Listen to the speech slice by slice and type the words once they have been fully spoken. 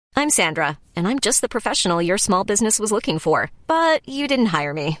I'm Sandra, and I'm just the professional your small business was looking for. But you didn't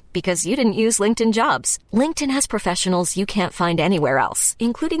hire me because you didn't use LinkedIn Jobs. LinkedIn has professionals you can't find anywhere else,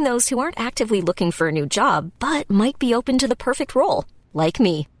 including those who aren't actively looking for a new job, but might be open to the perfect role, like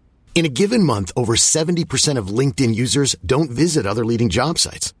me. In a given month, over 70% of LinkedIn users don't visit other leading job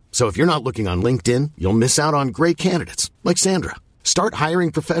sites. So if you're not looking on LinkedIn, you'll miss out on great candidates like Sandra. Start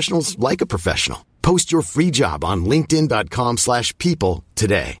hiring professionals like a professional. Post your free job on linkedin.com/people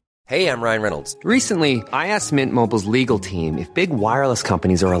today. Hey, I'm Ryan Reynolds. Recently, I asked Mint Mobile's legal team if big wireless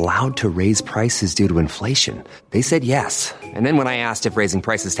companies are allowed to raise prices due to inflation. They said yes. And then when I asked if raising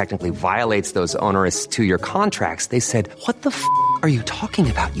prices technically violates those onerous 2-year contracts, they said, "What the f*** are you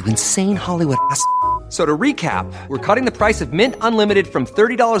talking about, you insane Hollywood ass?" So to recap, we're cutting the price of Mint Unlimited from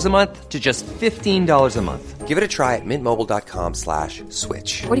 $30 a month to just $15 a month. Give it a try at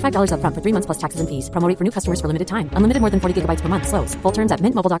mintmobile.com/switch. $45 up front for 3 months plus taxes and fees. Promo rate for new customers for limited time. Unlimited more than 40 gigabytes per month. Slows full terms at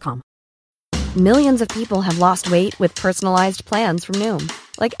mintmobile.com. Millions of people have lost weight with personalized plans from Noom.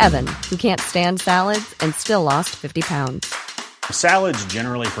 Like Evan, who can't stand salads and still lost 50 pounds. Salads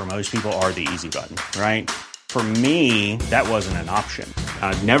generally for most people are the easy button, right? For me, that wasn't an option.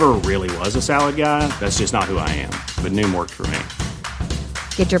 I never really was a salad guy. That's just not who I am. But Noom worked for me.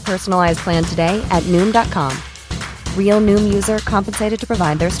 Get your personalized plan today at Noom.com. Real Noom user compensated to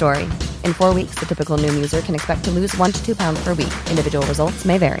provide their story. In 4 weeks, the typical Noom user can expect to lose 1 to 2 pounds per week. Individual results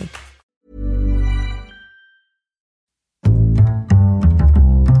may vary.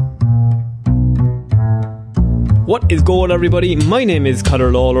 What is going on, everybody? My name is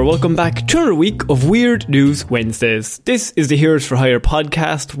Conor Lawler. Welcome back to another week of Weird News Wednesdays. This is the Heroes for Hire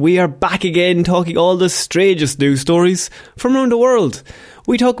podcast. We are back again talking all the strangest news stories from around the world.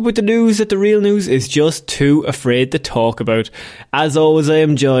 We talk about the news that the real news is just too afraid to talk about. As always, I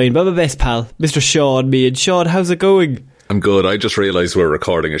am joined by my best pal, Mr. Sean Mead. Sean, how's it going? I'm good. I just realised we're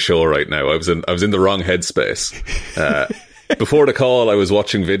recording a show right now. I was in the wrong headspace. Before the call, I was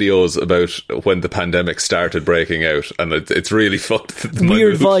watching videos about when the pandemic started breaking out, and it's really fucked.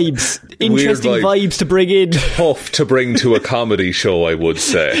 Weird vibes. Interesting vibes to bring in. Tough to bring to a comedy show, I would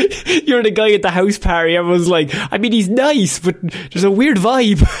say. You're the guy at the house party. Everyone's like, I mean, he's nice, but there's a weird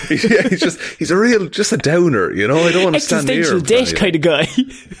vibe. Yeah, he's just a downer, you know? I don't want to stand near him. Existential debt kind of guy.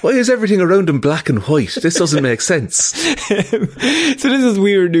 Why is everything around him black and white? This doesn't make sense. So this is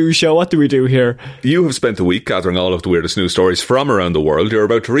Weird News Show. What do we do here? You have spent the week gathering all of the weirdest news stories from around the world. You're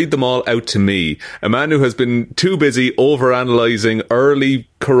about to read them all out to me, a man who has been too busy overanalyzing early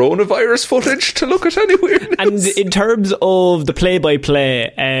coronavirus footage to look at any weirdness. And in terms of the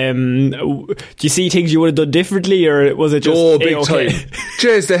play-by-play, do you see things you would have done differently, or was it just big time?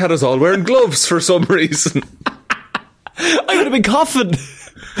 Jeez, they had us all wearing gloves for some reason. I would have been coughing.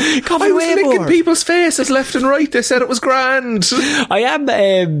 I was licking people's faces left and right. They said it was grand. I am.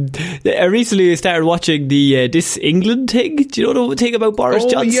 I recently started watching the This England thing. Do you know the thing about Boris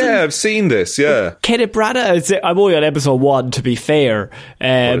Johnson? Yeah, I've seen this. Yeah, Kenneth Branagh. I'm only on episode 1, to be fair.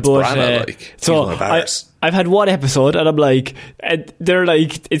 But Branagh, like, so I've had one episode, and I'm like, they're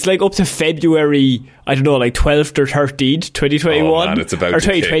like, it's like up to February, I don't know, like 12th or 13th, 2021. Oh man, it's about or to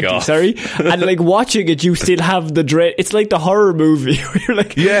 2020, kick off. Sorry. And like watching it, you still have the dread. It's like the horror movie where you're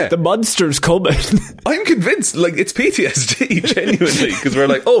like, yeah, the monster's coming. I'm convinced, like, it's PTSD, genuinely, because we're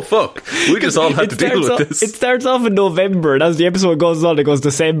like, oh fuck, we just all had to deal with this. It starts off in November, and as the episode goes on, it goes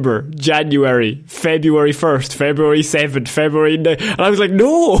December, January, February 1st, February 7th, February 9th. And I was like,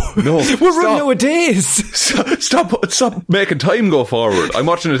 no, we're running out of days. Stop making time go forward. I'm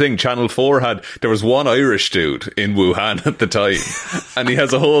watching a thing, Channel 4 there was one Irish dude in Wuhan at the time, and he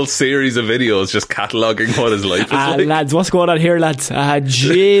has a whole series of videos just cataloguing what his life is like. Lads, what's going on here, lads?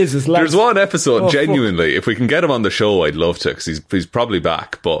 Jesus, lads. There's one episode, genuinely, if we can get him on the show, I'd love to, because he's probably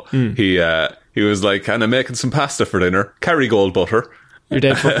back, but he was like, and I'm making some pasta for dinner, Kerrygold butter. You're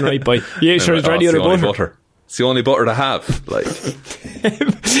dead fucking right, boy. Yeah, sure, is there any other butter? It's the only butter to have. Like,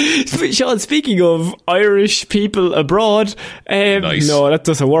 Sean, speaking of Irish people abroad, nice. No, that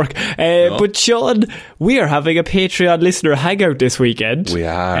doesn't work. No. But Sean, we are having a Patreon listener hangout this weekend. We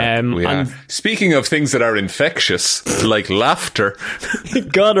are. Speaking of things that are infectious, like laughter,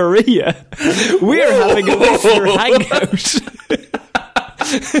 gonorrhea, we are having a listener hangout.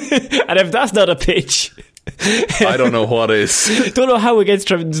 And if that's not a pitch, I don't know what is. Don't know how it gets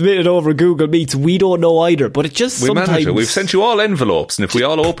transmitted over Google Meets. We don't know either, but it just sometimes... manage it. We've sent you all envelopes, and if we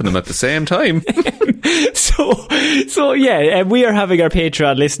all open them at the same time... So yeah, we are having our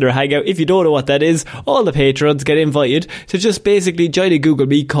Patreon listener hangout. If you don't know what that is, all the patrons get invited to just basically join a Google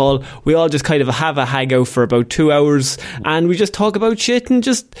Meet call. We all just kind of have a hangout for about 2 hours, and we just talk about shit, and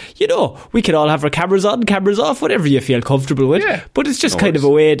just, you know, we can all have our cameras on, cameras off, whatever you feel comfortable with. Yeah. But it's just kind of a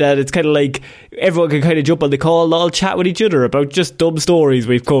way that it's kind of like everyone can kind of jump on the call and all chat with each other about just dumb stories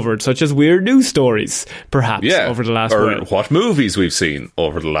we've covered, such as weird news stories, perhaps, over the last while. Or what movies we've seen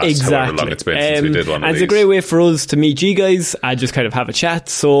over the last however long it's been since we did one of and these. It's a great way for us to meet you guys and just kind of have a chat.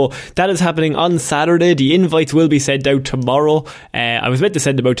 So that is happening on Saturday. The invites will be sent out tomorrow. I was meant to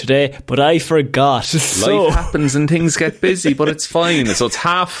send them out today, but I forgot. Life happens and things get busy, but it's fine. So it's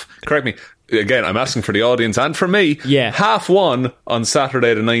correct me, again, I'm asking for the audience and for me. Yeah. 1:30 on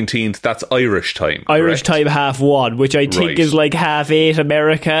Saturday the 19th. That's Irish time. Irish time 1:30, which I think is like 8:30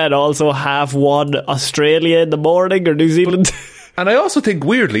 America, and also 1:30 Australia in the morning, or New Zealand. And I also think,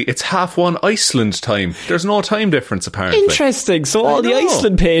 weirdly, it's 1:30 Iceland time. There's no time difference, apparently. Interesting. So all the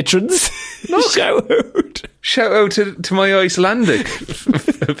Iceland patrons, shout out. Shout out to my Icelandic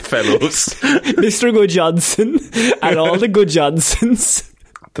fellows. Mr. Good Johnson and all the Good Johnsons.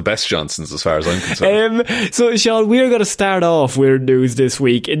 The best Johnsons, as far as I'm concerned. So, Sean, we're going to start off Weird News this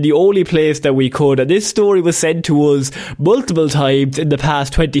week in the only place that we could. And this story was sent to us multiple times in the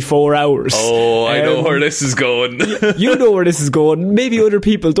past 24 hours. Oh, I know where this is going. You know where this is going. Maybe other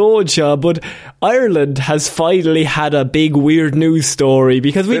people don't, Sean. But Ireland has finally had a big Weird News story,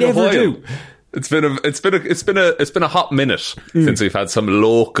 because we never do. It's been a hot minute since we've had some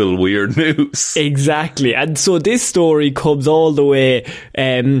local weird news. Exactly. And so this story comes all the way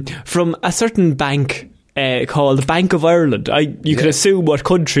from a certain bank called Bank of Ireland. You can assume what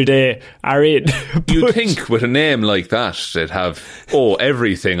country they are in. You'd think with a name like that they'd have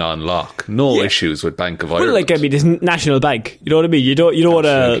everything on lock. No issues with Bank of Ireland. Well, like, I mean, it's National Bank. You know what I mean? You don't want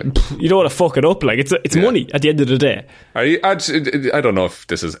to fuck it up. Like, it's money at the end of the day. Are you? I don't know if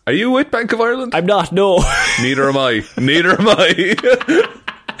this is. Are you with Bank of Ireland? I'm not. No. Neither am I.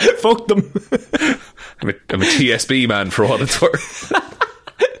 Fuck them. I'm a TSB man for what it's worth.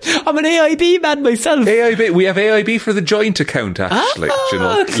 I'm an AIB man myself. AIB. We have AIB for the joint account, actually.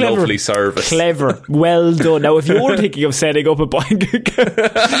 Clever. Lovely service. Clever. Well done. Now, if you're thinking of setting up a bank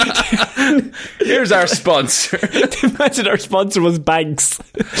account, here's our sponsor. Imagine our sponsor was banks.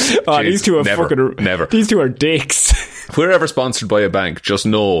 Oh, these two are never. These two are dicks. If we're ever sponsored by a bank, just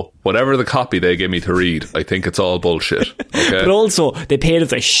know, whatever the copy they give me to read, I think it's all bullshit. Okay? But also, they paid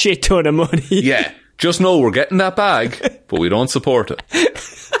us a shit ton of money. Yeah. Just know we're getting that bag, but we don't support it.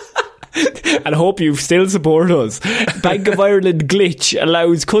 And hope you still support us. Bank of Ireland glitch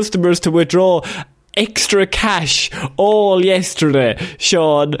allows customers to withdraw extra cash all yesterday,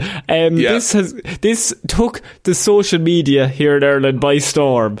 Sean. This took the social media here in Ireland by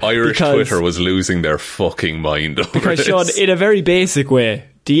storm. Irish Twitter was losing their fucking mind over because this. Sean, in a very basic way,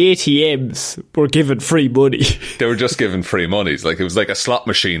 the ATMs were given free money. They were just given free monies. Like, it was like a slot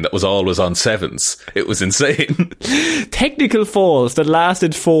machine that was always on sevens. It was insane. Technical faults that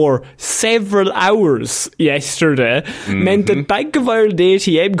lasted for several hours yesterday meant that Bank of Ireland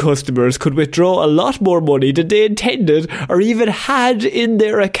ATM customers could withdraw a lot more money than they intended or even had in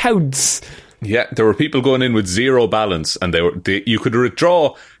their accounts. Yeah, there were people going in with zero balance, and you could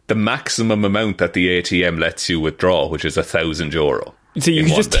withdraw the maximum amount that the ATM lets you withdraw, which is €1,000. So you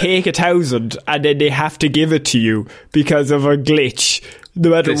can just take 1,000 and then they have to give it to you because of a glitch,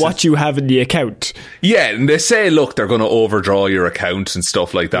 no matter what you have in the account. Yeah, and they say, look, they're going to overdraw your account and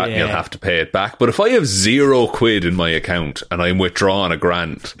stuff like that, and you'll have to pay it back. But if I have £0 in my account and I'm withdrawing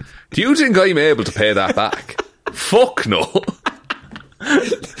 £1,000, do you think I'm able to pay that back? Fuck no.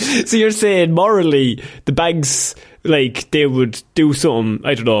 So you're saying morally the banks, like, they would do something,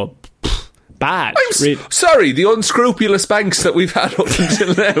 I don't know, bad. Sorry, the unscrupulous banks that we've had up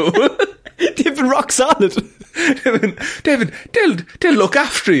until now. They've been rock solid. David, they'll look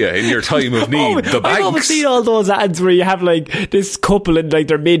after you in your time of need. The banks. I've always seen all those ads where you have like this couple in like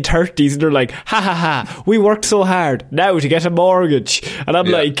their mid-30s and they're like, ha ha ha, we worked so hard now to get a mortgage. And I'm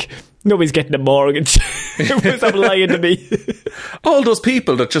like, nobody's getting a mortgage. Stop lying to me. All those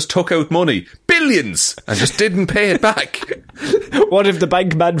people that just took out money, billions, and just didn't pay it back. What if the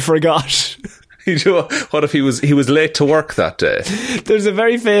bank man forgot? What if he was late to work that day? There's a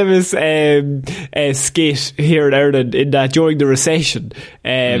very famous skit here in Ireland in that during the recession,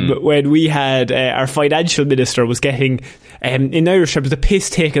 when we had our financial minister was getting, in Irish terms, the piss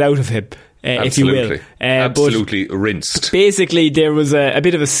taken out of him. if you will. Absolutely rinsed. Basically, there was a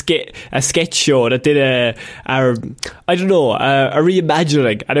bit of a sketch show that did a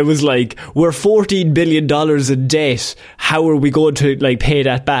reimagining, and it was like, we're $14 billion in debt. How are we going to like pay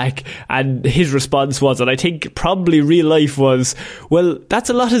that back? And his response was, and I think probably real life was, well, that's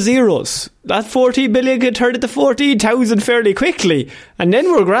a lot of zeros. That 14 billion could turn into 14,000 fairly quickly, and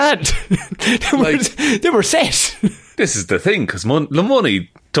then we're grand. they were set. This is the thing, because the money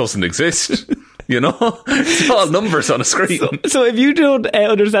doesn't exist. You know, it's all numbers on a screen. So if you don't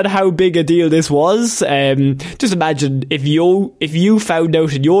understand how big a deal this was, just imagine if you found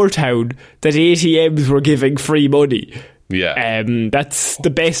out in your town that ATMs were giving free money. Yeah. That's the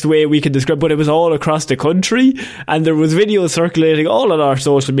best way we can describe it. But it was all across the country, and there was videos circulating all on our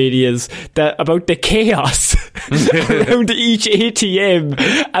social medias about the chaos around each ATM,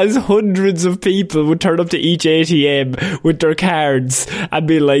 as hundreds of people would turn up to each ATM with their cards and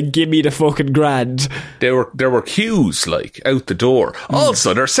be like, give me the fucking grand. There were queues like out the door.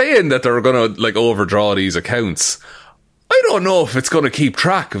 Also, they're saying that they're going to like overdraw these accounts. I don't know if it's going to keep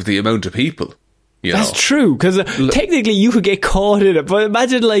track of the amount of people. That's true, because technically you could get caught in it, but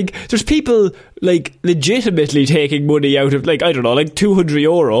imagine like there's people like legitimately taking money out of like, I don't know, like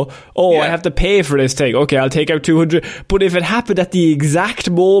 €200. I have to pay for this thing. Okay, I'll take out 200. But if it happened at the exact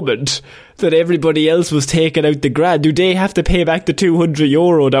moment that everybody else was taking out the grand, do they have to pay back the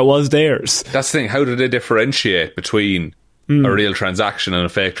 €200 that was theirs? That's the thing. How do they differentiate between a real transaction and a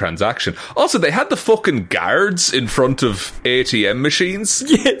fake transaction? Also, they had the fucking guards in front of ATM machines.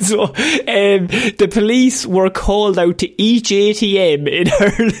 Yeah, so the police were called out to each ATM in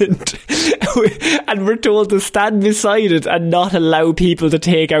Ireland and were told to stand beside it and not allow people to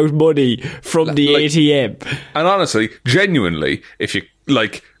take out money from the ATM. And honestly, genuinely, if you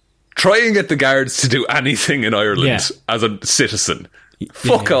like, try and get the guards to do anything in Ireland as a citizen.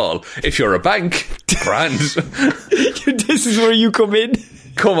 Fuck all. If you're a bank, grand. This is where you come in.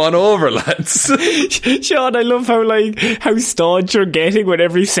 Come on over, lads. Sean, I love how staunch you're getting with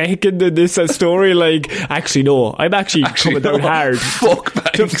every second in this story. Like, actually, no, I'm actually coming down hard. Fuck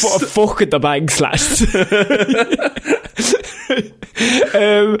banks. Fuck at the banks, lads. The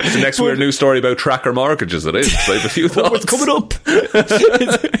next weird news story about tracker mortgages, it is. I have a few thoughts. What's coming up?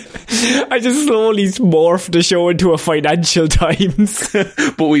 I just slowly morphed the show into a Financial Times.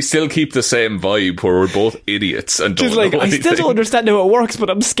 But we still keep the same vibe where we're both idiots and don't know anything. I still don't understand how it works, but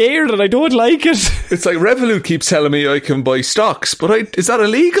I'm scared and I don't like it. It's like Revolut keeps telling me I can buy stocks, but is that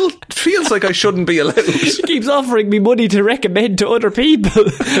illegal? It feels like I shouldn't be allowed. She keeps offering me money to recommend to other people.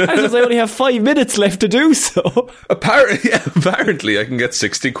 I only have 5 minutes left to do so. Apparently I can get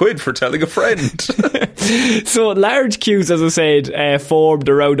 60 quid for telling a friend. So large queues, as I said, formed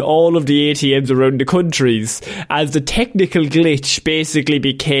around all of the ATMs around the countries as the technical glitch basically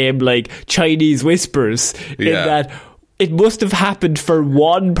became like Chinese whispers in that it must have happened for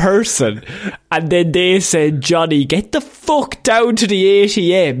one person, and then they said, Johnny, get the fuck down to the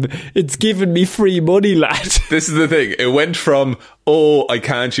ATM, it's giving me free money, lad. This is the thing, it went from, I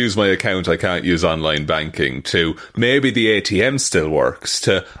can't use my account, I can't use online banking, to maybe the ATM still works,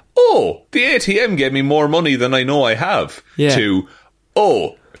 to the ATM gave me more money than I know I have, to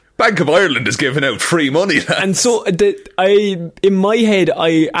Bank of Ireland is giving out free money, lads. And so in my head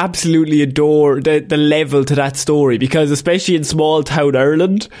I absolutely adore the level to that story, because especially in small town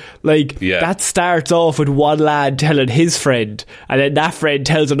Ireland, that starts off with one lad telling his friend, and then that friend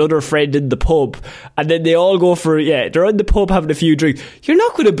tells another friend in the pub, and then they all go for they're in the pub having a few drinks. You're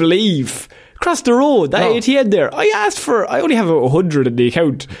not going to believe, across the road, that ATM there, I only have 100 in the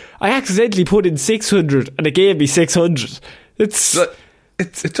account. I accidentally put in 600 and it gave me 600.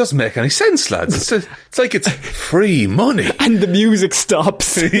 It doesn't make any sense, lads. It's like it's free money. And the music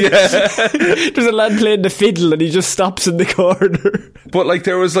stops. There's a lad playing the fiddle and he just stops in the corner. But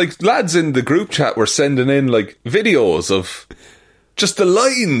there was lads in the group chat were sending in videos of just the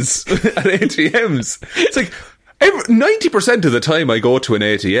lines at ATMs. It's 90% of the time I go to an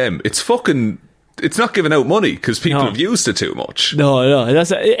ATM, it's not giving out money because people have used it too much. No.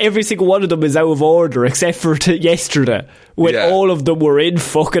 Every single one of them is out of order except for yesterday, when all of them were in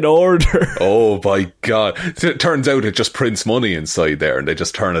fucking order. Oh my God. It turns out it just prints money inside there and they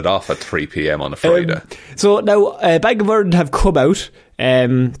just turn it off at 3 p.m. on a Friday. So now Bank of Ireland have come out,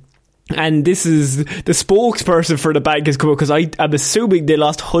 and this is the spokesperson for the bank has come out, because I'm assuming they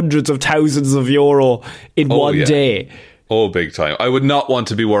lost hundreds of thousands of euro in one day. Oh, big time. I would not want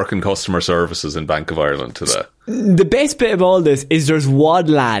to be working customer services in Bank of Ireland today. The best bit of all this is there's one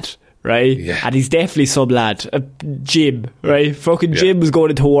lad, right? Yeah. And he's definitely some lad. Jim, right? Fucking Jim was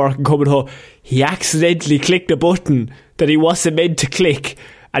going into work and coming home. He accidentally clicked a button that he wasn't meant to click.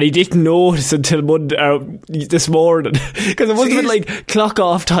 and he didn't notice until this morning, because it must have been like clock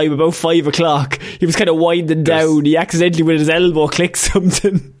off time, about 5 o'clock. He was kind of winding down. He accidentally with his elbow clicked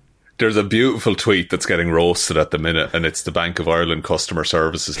something. There's a beautiful tweet that's getting roasted at the minute, and it's the Bank of Ireland Customer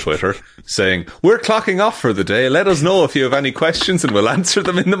Services Twitter saying, "We're clocking off for the day. Let us know if you have any questions and we'll answer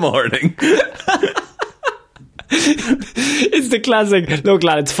them in the morning." It's the classic, look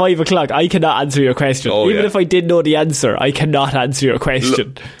lad, it's 5 o'clock, I cannot answer your question. Even if I did know the answer, I cannot answer your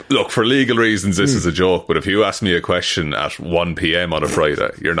question. Look, for legal reasons this is a joke, but if you ask me a question at 1 p.m. on a Friday,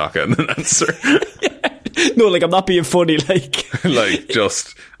 you're not getting an answer. No, like, I'm not being funny, like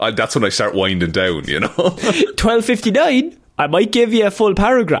that's when I start winding down, 12:59, I might give you a full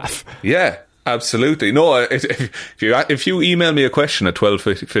paragraph. Yeah, absolutely. No, if you email me a question at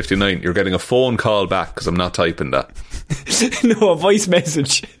 12:59, you're getting a phone call back, because I'm not typing that. No, a voice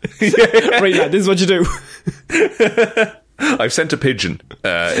message. Right now, this is what you do. I've sent a pigeon.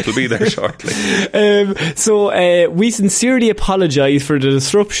 It'll be there shortly. So we sincerely apologise for the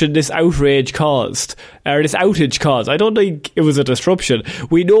disruption this outrage caused. Or this outage caused. I don't think it was a disruption.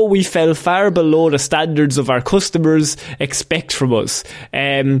 We know we fell far below the standards of our customers expect from us.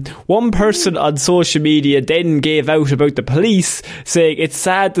 One person on social media then gave out about the police, saying it's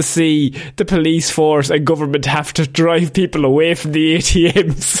sad to see the police force and government have to drive people away from the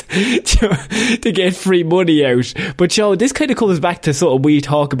ATMs to get free money out. But this kind of comes back to something we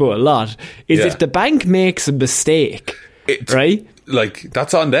talk about a lot, is if the bank makes a mistake, right? Like,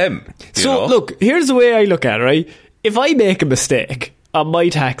 that's on them. So, look, here's the way I look at it, right? If I make a mistake on my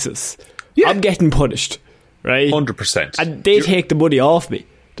taxes, I'm getting punished, right? 100%. And they take the money off me.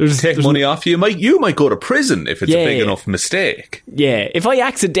 Take money off you. You might go to prison if it's a big enough mistake. Yeah, if I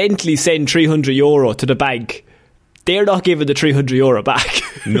accidentally send €300 to the bank, they're not giving the €300 back.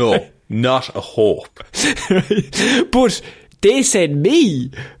 No, not a hope. But they send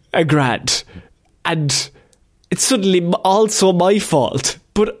me $1,000, and it's suddenly also my fault.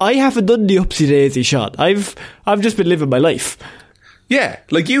 But I haven't done the upsy daisy, Sean. I've just been living my life. Yeah,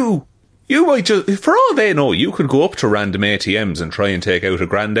 like you might just, for all they know, you could go up to random ATMs and try and take out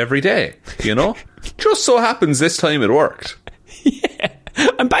 $1,000 every day, Just so happens this time it worked. Yeah,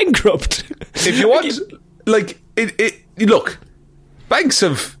 I'm bankrupt. If you want, look, banks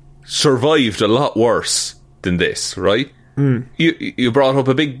have survived a lot worse than this, right? You brought up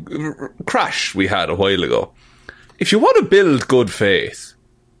a big crash we had a while ago. If you want to build good faith,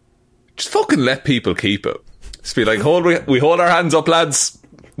 just fucking let people keep it. Just be like, we hold our hands up, lads.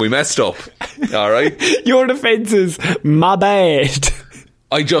 We messed up. All right? Your defence is, my bad.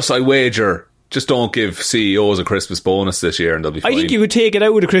 I wager, just don't give CEOs a Christmas bonus this year and they'll be fine. I think you could take it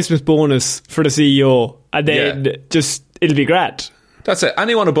out with a Christmas bonus for the CEO, and then it'll be great. That's it.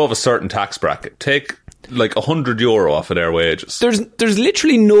 Anyone above a certain tax bracket, take like €100 off of their wages. There's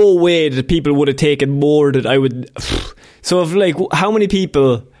literally no way that people would have taken more than I would. So if how many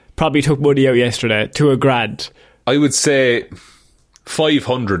people probably took money out yesterday to $1,000? I would say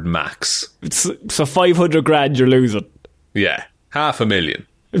 500 max. So 500 grand you're losing. Yeah,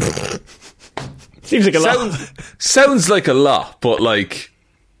 $500,000. Seems like a lot. Sounds like a lot, but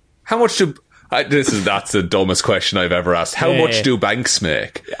how much do? That's the dumbest question I've ever asked. How much do banks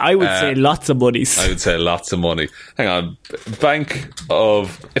make? I would say lots of monies. I would say lots of money. Hang on. If I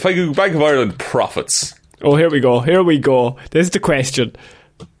Google Bank of Ireland profits. Oh, here we go. This is the question.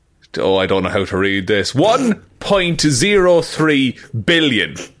 Oh, I don't know how to read this. 1.03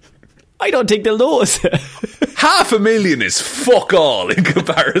 billion. I don't think they'll notice it. $500,000 is fuck all in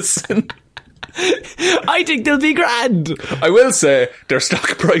comparison. I think they'll be grand. I will say their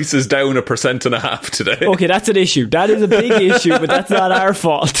stock price is down 1.5% today. Okay, that's an issue. That is a big issue, but that's not our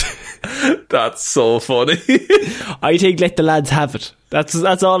fault. That's so funny. I think let the lads have it. That's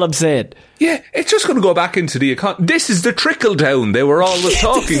all I'm saying. Yeah, it's just going to go back into the economy. This is the trickle down they were always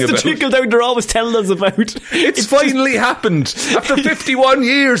talking about. The trickle down they're always telling us about. It's finally happened. After 51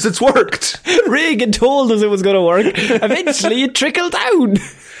 years, it's worked. Reagan told us it was going to work. Eventually, it trickled down.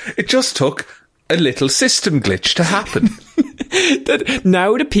 It just took a little system glitch to happen. That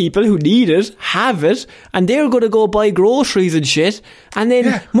now the people who need it have it, and they're going to go buy groceries and shit, and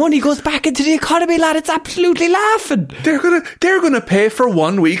then money goes back into the economy, lad. It's absolutely laughing. They're gonna pay for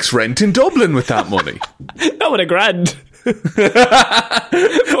 1 week's rent in Dublin with that money. Not with $1,000.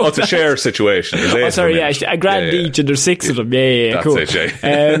 It's a share situation. $1,000 each, and there's 6 of them. Yeah, cool. That's it,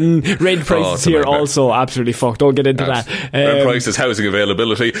 Jay. Rent prices here also absolutely fucked. Don't get into that. Rent prices, housing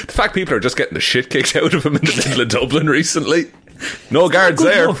availability. The fact people are just getting the shit kicked out of them in the middle of Dublin recently. No guards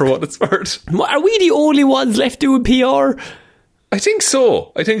there for what it's worth. Are we the only ones left doing PR? I think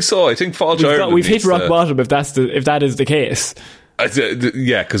so. I think Falch Ireland. We've hit rock bottom if that is the case.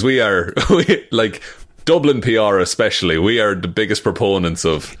 Yeah, because we are like Dublin PR especially. We are the biggest proponents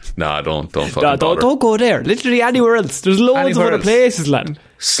of. Nah, don't fucking bother. Don't go there. Literally anywhere else. There's loads of other places, lad.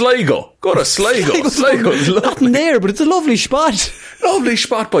 Sligo. Go to Sligo. Sligo's lovely. Nothing there, but it's a lovely spot. Lovely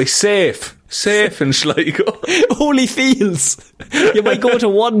spot by Safe in Sligo. Holy Fields. You might go to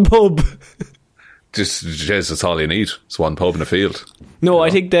one pub. That's all you need. It's one pub in a field. No, I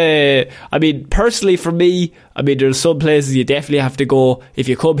think personally for me, there's some places you definitely have to go if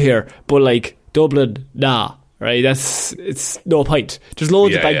you come here, but like Dublin, nah. Right, it's no point. There's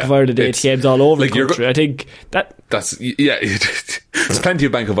loads of Bank of Ireland ATMs all over the country. I think that's there's plenty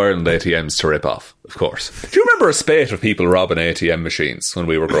of Bank of Ireland ATMs to rip off, of course. Do you remember a spate of people robbing ATM machines when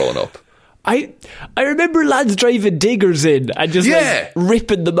we were growing up? I remember lads driving diggers in and just like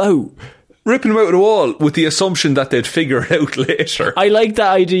ripping them out. Ripping them out of the wall with the assumption that they'd figure it out later. I like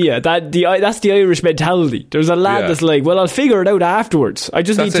that idea. That's the Irish mentality. There's a lad that's like, well, I'll figure it out afterwards. I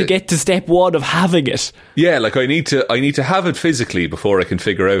just need to get to step one of having it. Yeah, like I need to have it physically before I can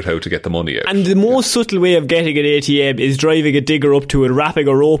figure out how to get the money out. And the most subtle way of getting an ATM is driving a digger up to it, wrapping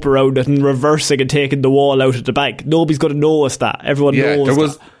a rope around it and reversing and taking the wall out of the bank. Nobody's going to notice that. Everyone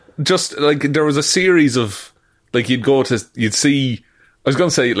knows there was a series of, like, you'd see... I was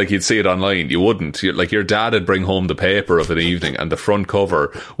going to say, like, you'd see it online. You wouldn't. Like, your dad would bring home the paper of an evening and the front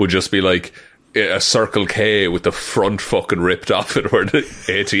cover would just be like a Circle K with the front fucking ripped off it where the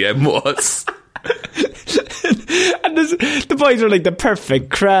ATM was. And the boys were like the perfect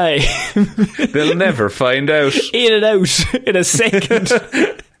crime. They'll never find out. In and out in a second.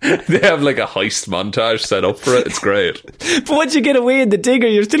 They have like a heist montage set up for it. It's great. But once you get away in the digger,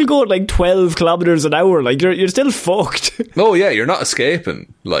 you're still going like 12 kilometres an hour. Like you're still fucked. Oh yeah, you're not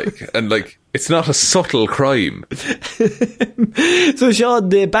escaping. It's not a subtle crime. So Sean,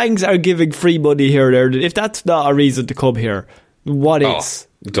 the banks are giving free money here and there. If that's not a reason to come here, what is?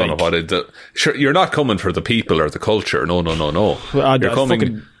 Don't know what it. Sure, you're not coming for the people or the culture. No. You're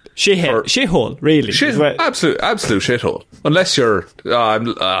coming. Shithole, really. Absolute shithole. Unless you're...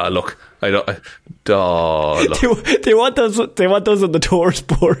 look. They want those on the tourist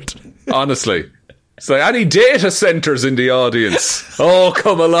board. Honestly. It's like, any data centres in the audience? Oh,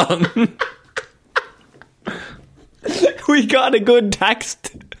 come along. We got a good tax...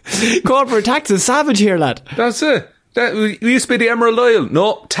 Corporate tax is savage here, lad. That's it. We used to be the Emerald Isle.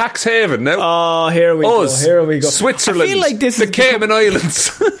 No, tax haven now. Oh, here we go. Switzerland. I feel like this the Cayman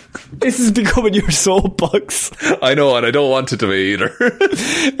Islands. This is becoming your soapbox. I know, and I don't want it to be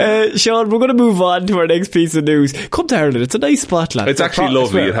either. Sean, we're going to move on to our next piece of news. Come to Ireland. It's a nice spot, lad. It's actually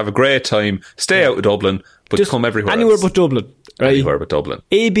lovely. You'll have a great time. Stay out of Dublin, but just come everywhere anywhere else. But Dublin. Right? Anywhere but Dublin.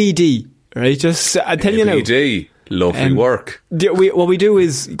 ABD. Right? Just, I tell you now. ABD. Lovely work. What we do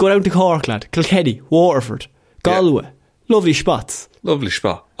is go down to Cork, lad. Kilkenny. Waterford. Galway. Lovely spots. Lovely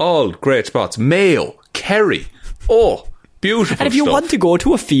spot. All great spots. Mayo. Kerry. Oh, beautiful. And if you want to go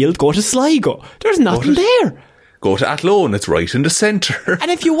to a field, go to Sligo. There's nothing there. Go to Athlone. It's right in the centre.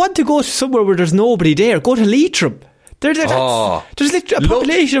 And if you want to go to somewhere where there's nobody there, go to Leitrim. There's literally a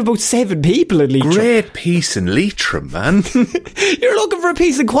population of about 7 people in Leitrim. Great peace in Leitrim, man. You're looking for a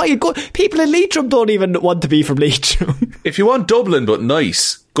peace and quiet. People in Leitrim don't even want to be from Leitrim. If you want Dublin but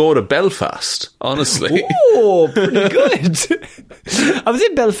nice, go to Belfast, honestly. Oh, pretty good. I was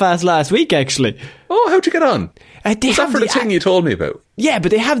in Belfast last week, actually. Oh, how'd you get on? Was that for the thing you told me about? Yeah, but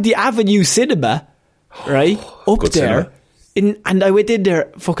they have the Avenue Cinema, right, up there. Cinema. And I went in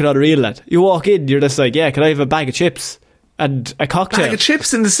there, fucking unreal, lad. You walk in, you're just like, yeah, can I have a bag of chips and a cocktail? Bag of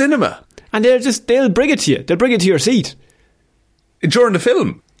chips in the cinema? And they'll bring it to you. They'll bring it to your seat. During the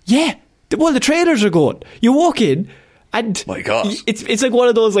film? Yeah. Well, the trailers are going. You walk in, and my God, it's like one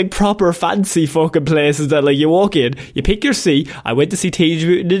of those like proper fancy fucking places that like you walk in, you pick your seat. I went to see Teenage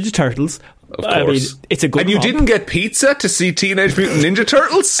Mutant Ninja Turtles. Of course. I mean, it's a good. And you didn't get pizza to see Teenage Mutant Ninja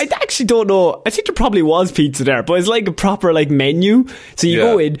Turtles? I actually don't know. I think there probably was pizza there, but it's like a proper like menu. So you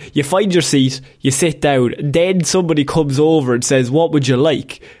go in, you find your seat, you sit down, then somebody comes over and says, "What would you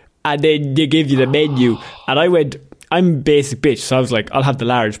like?" And then they give you the menu. And I'm basic bitch, so I was like, I'll have the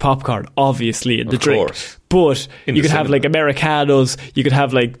large popcorn, obviously, and the drink. But you could have like Americanos, you could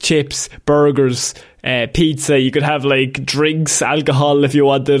have like chips, burgers, pizza, you could have like drinks, alcohol if you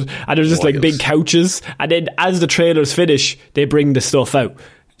wanted, and there's just like big couches. And then as the trailers finish, they bring the stuff out.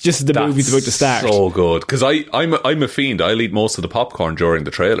 Just as the movie's about to start. So good, because I'm a fiend. I'll eat most of the popcorn during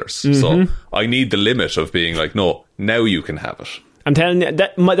the trailers, so I need the limit of being like, no, now you can have it. I'm telling you,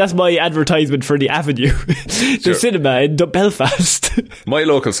 that's my advertisement for the Avenue. The cinema in Belfast. My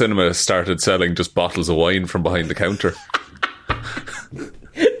local cinema started selling just bottles of wine from behind the counter.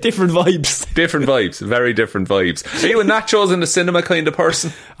 Different vibes. Different vibes. Very different vibes. Are you a nachos in the cinema kind of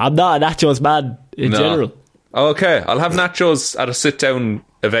person? I'm not a nachos man in general. Okay, I'll have nachos at a sit-down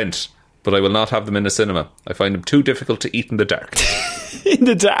event, but I will not have them in the cinema. I find them too difficult to eat in the dark. In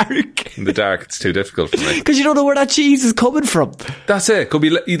the dark? In the dark, it's too difficult for me. Because you don't know where that cheese is coming from. That's it. Could be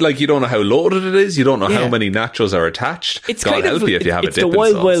like you don't know how loaded it is. You don't know how many nachos are attached. It's God kind help of you if you have it's a dipping the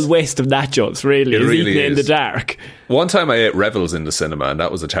wild, sauce. wild west of nachos, really. It really eating it in the is. dark. One time I ate Revels in the cinema, and that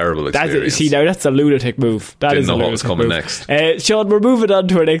was a terrible experience. That's a lunatic move. Didn't know what was coming next. Sean, we're moving on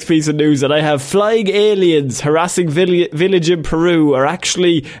to our next piece of news, and I have flying aliens harassing village in Peru are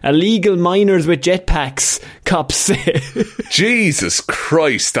actually illegal miners with jetpacks, cops say. Jesus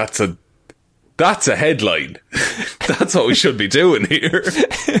Christ, that's a headline. That's what we should be doing here.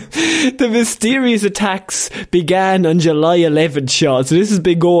 The mysterious attacks began on July 11th, Sean. So this has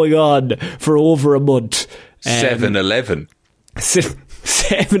been going on for over a month. 7-Eleven.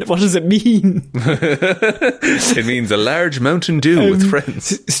 7, what does it mean? It means a large Mountain Dew with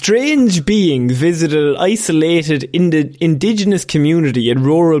friends. Strange beings visited an isolated indigenous community in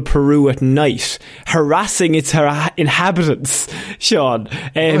rural Peru at night, harassing its inhabitants, Sean.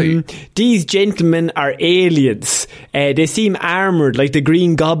 These gentlemen are aliens. They seem armoured like the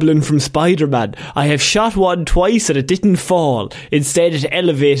Green Goblin from Spider-Man. I have shot one twice and it didn't fall. Instead it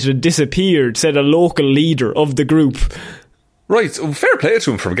elevated and disappeared, said a local leader of the group. Right, so fair play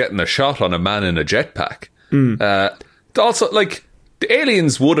to him for getting a shot on a man in a jetpack. Also, like, the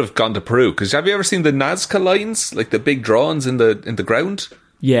aliens would have gone to Peru, because have you ever seen the Nazca lines? Like the big drawings in the ground?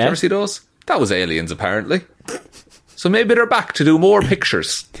 Yeah. Did you ever see those? That was aliens, apparently. So maybe they're back to do more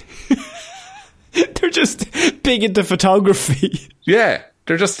pictures. They're just big into photography. Yeah.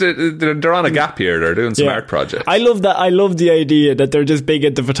 They're just they're on a gap year. They're doing some art projects. I love that. I love the idea that they're just big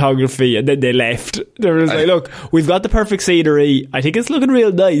into photography, and then they left. They're just like, look, we've got the perfect scenery. I think it's looking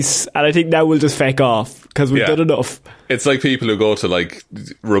real nice, and I think now we'll just feck off because we've done enough. It's like people who go to like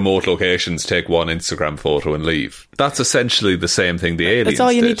remote locations, take one Instagram photo and leave. That's essentially the same thing the aliens. That's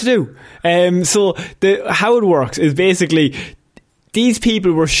all you need to do. So how it works is basically, these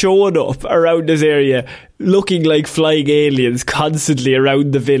people were showing up around this area looking like flying aliens constantly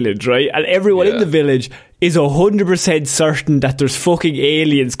around the village, right? And everyone in the village is 100% certain that there's fucking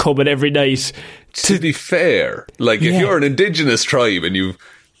aliens coming every night. To be fair, like if you're an indigenous tribe and you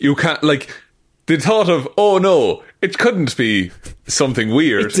can't, like, the thought of, oh no, it couldn't be something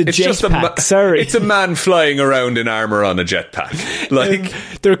weird. It's just it's a man flying around in armour on a jetpack. Like,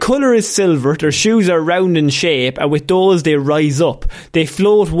 their colour is silver, their shoes are round in shape, and with those they rise up. They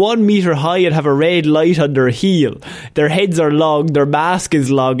float 1 metre high and have a red light on their heel. Their heads are long, their mask is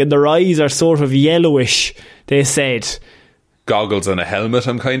long, and their eyes are sort of yellowish, they said. Goggles and a helmet,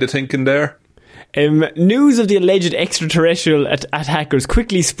 I'm kind of thinking there. News of the alleged extraterrestrial attackers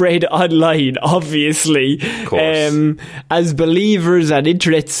quickly spread online, obviously, as believers and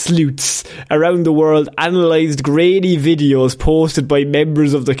internet sleuths around the world analysed grainy videos posted by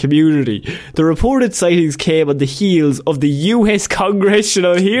members of the community. The reported sightings came on the heels of the US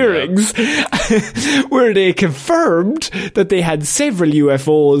congressional hearings, where they confirmed that they had several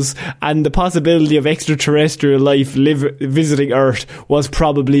UFOs and the possibility of extraterrestrial life visiting Earth was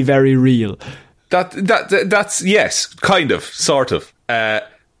probably very real. That's yes, kind of, sort of. The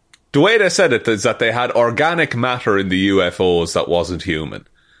way they said it is that they had organic matter in the UFOs that wasn't human.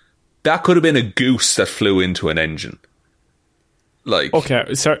 That could have been a goose that flew into an engine. Like,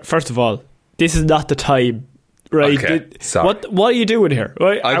 okay, sir, first of all, this is not the time, right? Okay, sorry. What are you doing here?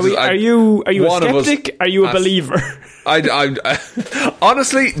 Right? Are you a skeptic? Are you a believer? I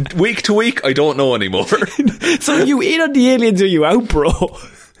honestly, week to week, I don't know anymore. So are you in on the aliens or are you out, bro?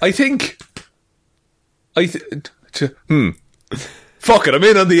 I think. Fuck it, I'm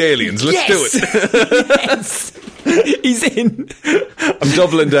in on the aliens. Let's do it. Yes. He's in. I'm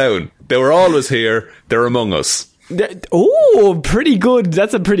doubling down. They were always here. They're among us. Oh, pretty good.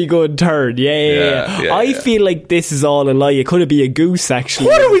 That's a pretty good turn. Yeah. I feel like this is all a lie. It could be a goose, actually.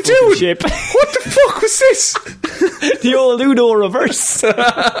 What are we doing? Ship. What the fuck was this? The old Uno reverse.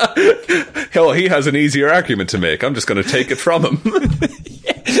 Oh, he has an easier argument to make. I'm just going to take it from him.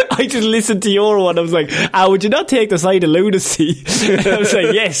 I just listened to your one. I was like, would you not take the side of lunacy? I was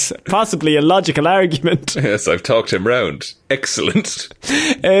like, yes, possibly a logical argument. Yes, I've talked him round. Excellent.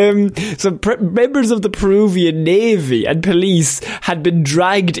 Members of the Peruvian Navy and police had been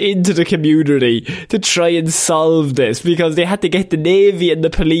dragged into the community to try and solve this, because they had to get the Navy and the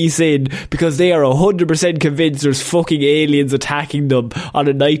police in, because they are 100% convinced there's fucking aliens attacking them on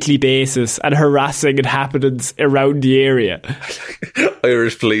a nightly basis and harassing inhabitants around the area.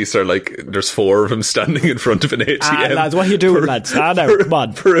 Irish police are like, there's 4 of them standing in front of an ATM. Lads, what are you doing, lads? Now, come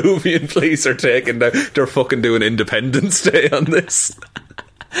on. Peruvian police are taking down, they're fucking doing Independence Day on this.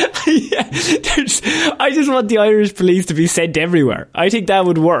 Yeah, I just want the Irish police to be sent everywhere. I think that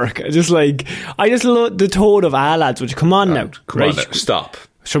would work. I just love the tone of lads, would you come on now? Come on now, stop.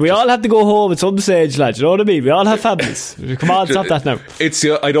 So we all have to go home at some stage, lads, you know what I mean? We all have families. Come on, stop that now.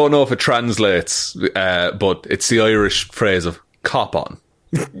 I don't know if it translates, but it's the Irish phrase of cop on.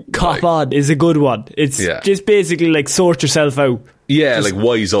 Cop on is a good one. It's just basically like sort yourself out. Yeah, just like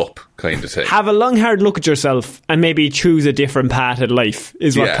wise up kind of thing. Have a long hard look at yourself and maybe choose a different path in life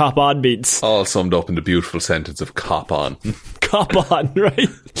is what cop on means. All summed up in the beautiful sentence of cop on. Cop on, right?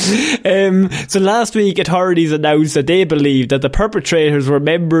 So last week authorities announced that they believed that the perpetrators were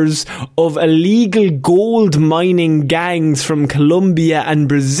members of illegal gold mining gangs from Colombia and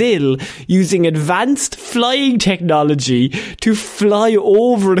Brazil, using advanced flying technology to fly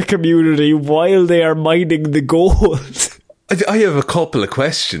over the community while they are mining the gold. I have a couple of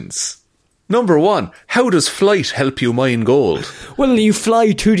questions. Number 1, how does flight help you mine gold? Well, you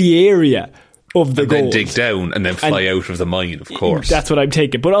fly to the area of the gold. And then dig down and then fly out of the mine, of course. That's what I'm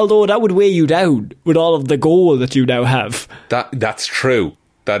taking. But although that would weigh you down with all of the gold that you now have. That's true.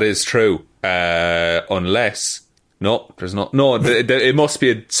 That is true. Unless... No, there's not. No, it must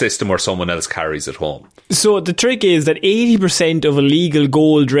be a system where someone else carries it home. So the trick is that 80% of illegal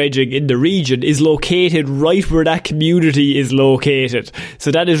gold dredging in the region is located right where that community is located.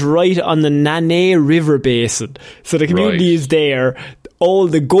 So that is right on the Nanay River Basin. So the community is there. All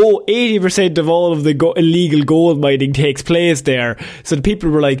the 80% of all of the illegal gold mining takes place there. So the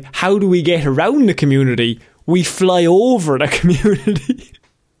people were like, how do we get around the community? We fly over the community.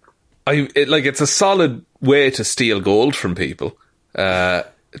 It's a solid way to steal gold from people.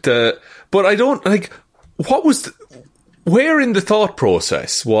 But I don't where in the thought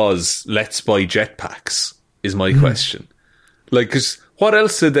process was let's buy jetpacks is my question. Like, 'cause what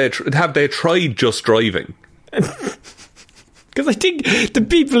else did have they tried just driving? Because I think the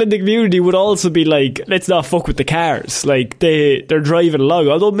people in the community would also be like, let's not fuck with the cars. Like, they're driving along,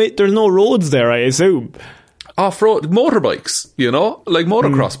 although there's no roads there, I assume. Off-road motorbikes, like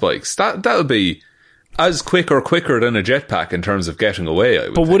motocross bikes. That would be as quicker than a jetpack in terms of getting away, I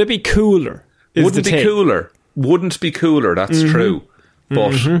would think. Would it be cooler? Wouldn't be cooler, that's true.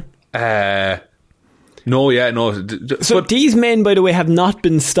 But no. So these men, by the way, have not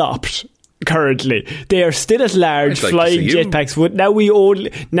been stopped currently. They are still at large, flying jetpacks.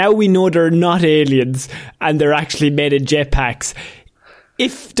 Now we know they're not aliens and they're actually men in jetpacks.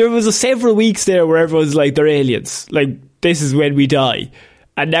 If there was several weeks there where everyone's like, they're aliens, like, this is when we die,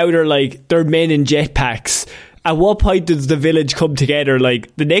 and now they're men in jetpacks, at what point does the village come together? Like,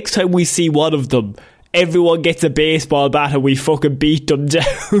 the next time we see one of them, everyone gets a baseball bat and we fucking beat them down.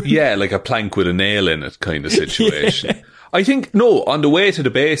 Yeah, like a plank with a nail in it kind of situation. Yeah. I think, on the way to the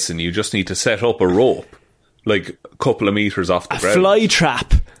basin, you just need to set up a rope, like a couple of metres off the ground. A fly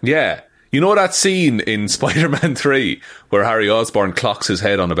trap. Yeah. You know that scene in Spider-Man 3 where Harry Osborn clocks his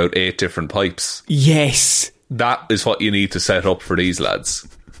head on about 8 different pipes? Yes. That is what you need to set up for these lads.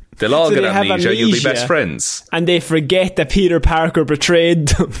 They'll all get amnesia, you'll be best friends. And they forget that Peter Parker betrayed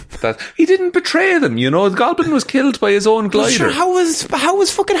them. That he didn't betray them, The Goblin was killed by his own glider. Sure, how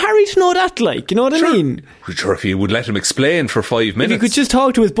was fucking Harry to know that, like? You know what I mean? Sure, if he would let him explain for 5 minutes. If he could just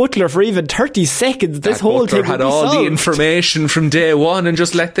talk to his butler for even 30 seconds, this whole thing would be solved. That butler had all the information from day one and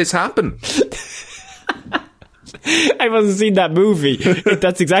just let this happen. I haven't seen that movie.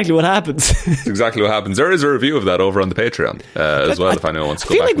 That's exactly what happens. That's exactly what happens. There is a review of that over on the Patreon as well, if anyone wants to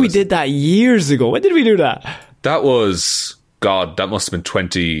go back. I feel like we did that years ago. When did we do that? That was, that must have been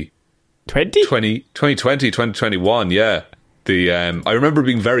 2020, 2021, yeah. I remember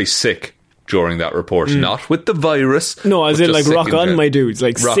being very sick during that report, not with the virus. No, as in like rock on my dudes,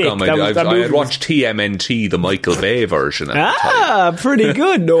 like rock sick. On my dudes. I had watched TMNT, the Michael Bay version at the time. Pretty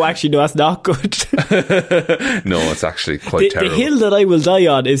good. No, actually, no, that's not good. No, it's actually quite terrible. The hill that I will die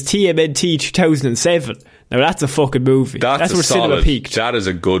on is TMNT 2007. Now that's a fucking movie. That's where cinema peaked. That is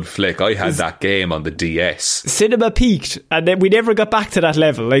a good flick. I had that game on the DS. Cinema peaked, and then we never got back to that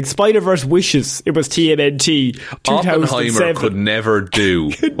level. Like Spider-Verse wishes it was TMNT 2007. Oppenheimer could never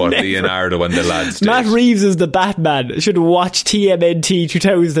do what Leonardo and the lads did. Matt Reeves is the Batman. Should watch TMNT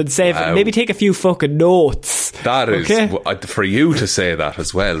 2007. Wow. Maybe take a few fucking notes. news. That is, okay? For you to say that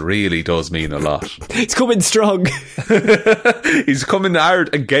as well, really does mean a lot. It's coming strong. He's coming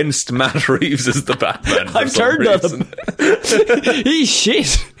hard against Matt Reeves as the Batman. I've turned on him. He's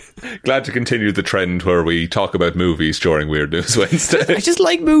shit. Glad to continue the trend where we talk about movies during Weird News Wednesday. I just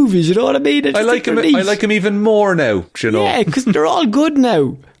like movies, you know what I mean? I like him even more now, do you know? Yeah, because they're all good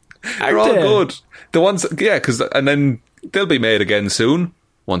now. They're all good. The ones, yeah, and then they'll be made again soon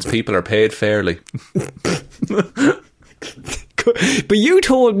once people are paid fairly. But you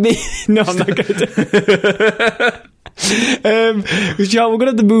told me... No, I'm not going to do John, we're going to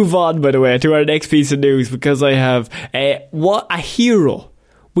have to move on, by the way, to our next piece of news, because I have what a hero.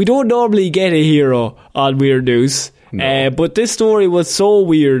 We don't normally get a hero on Weird News. No. But this story was so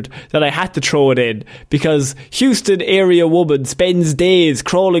weird that I had to throw it in, because Houston area woman spends days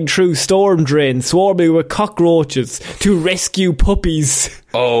crawling through storm drains swarming with cockroaches to rescue puppies.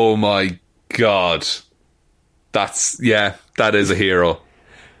 Oh my God. That is a hero.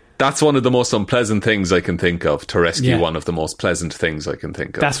 That's one of the most unpleasant things I can think of, to rescue one of the most pleasant things I can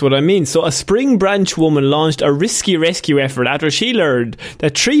think of. That's what I mean. So a Spring Branch woman launched a risky rescue effort after she learned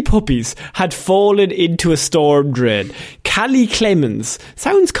that 3 puppies had fallen into a storm drain. Callie Clemens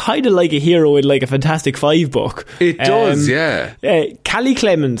sounds kind of like a hero in like a Fantastic Five book. It does, yeah. Callie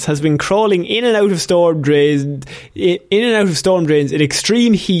Clemens has been crawling in and out of storm drains in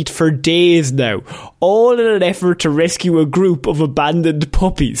extreme heat for days now, all in an effort to rescue a group of abandoned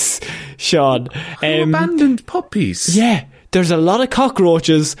puppies. Sean, abandoned puppies? Yeah, there's a lot of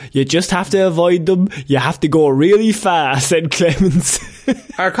cockroaches. You just have to avoid them. You have to go really fast, said Clemens.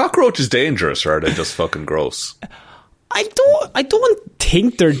 Are cockroaches dangerous, or are they just fucking gross? I don't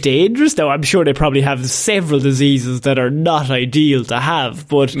think they're dangerous. Now, I'm sure they probably have several diseases that are not ideal to have,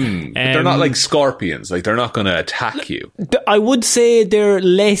 but they're not like scorpions. Like, they're not going to attack you. I would say they're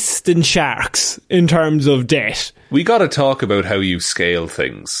less than sharks in terms of death. We got to talk about how you scale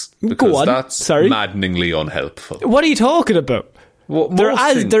things, because Go on. that's maddeningly unhelpful. What are you talking about?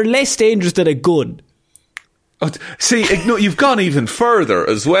 They're less dangerous than a gun. Oh, see, no, you've gone even further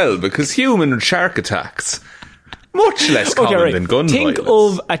as well, because human and shark attacks, much less common than gun Think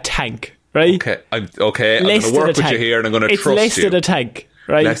violence. of a tank, right? Okay, I'm going to work with you here, and I'm going to trust you. It's less than a tank,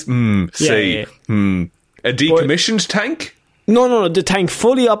 right? A decommissioned tank? No, the tank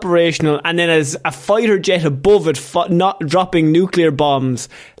fully operational, and then as a fighter jet above it, not dropping nuclear bombs.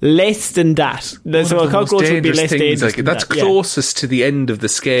 Less than that. So a cockroach would be less dangerous. That's closest to the end of the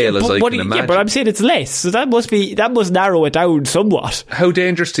scale as I can imagine. Yeah, but I'm saying it's less, so that must narrow it down somewhat. How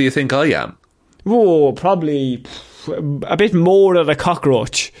dangerous do you think I am? Oh, probably a bit more than a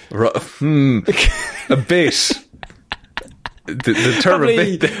cockroach. A bit. The term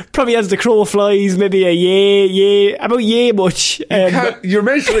probably as the crow flies, maybe a yay about yay much. You're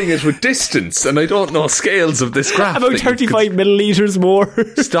measuring it with distance, and I don't know scales of this graph. About 35 millilitres more.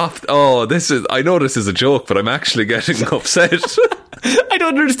 Stop! Oh, I know this is a joke, but I'm actually getting upset. I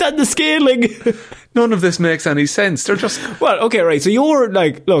don't understand the scaling. None of this makes any sense. They're just okay, right. So you're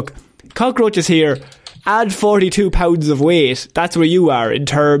like, look, cockroaches here. Add 42 pounds of weight. That's where you are in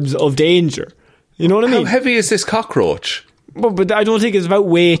terms of danger. You know what I mean? How heavy is this cockroach? But I don't think it's about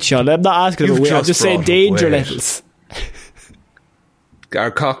weight, Sean. I'm not asking about weight. I'm just saying danger levels.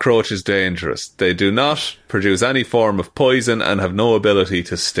 Our cockroach is dangerous. They do not produce any form of poison and have no ability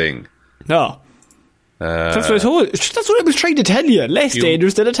to sting. No. That's what I was trying to tell you. Less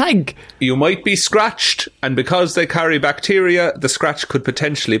dangerous than a tank. You might be scratched, and because they carry bacteria, the scratch could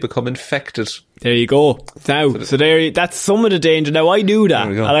potentially become infected. There you go. That's some of the danger. Now, I knew that,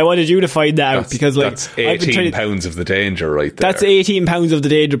 and I wanted you to find that out, because that's 18 pounds of the danger right there. That's 18 pounds of the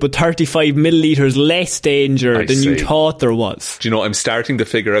danger, but 35 millilitres less danger than you thought there was. Do you know, I'm starting to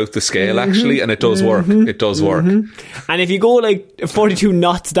figure out the scale, actually, and it does work. It does work. And if you go like 42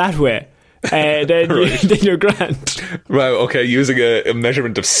 knots that way, then you're grand. Wow, okay, using a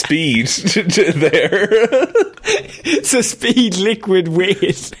measurement of speed there. So speed, liquid,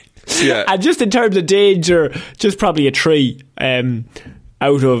 weight. Yeah. And just in terms of danger, just probably a 3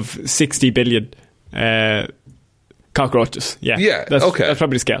 out of 60 billion cockroaches. Yeah, that's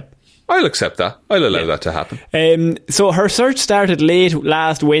probably the scale. I'll accept that. I'll allow that to happen. So her search started late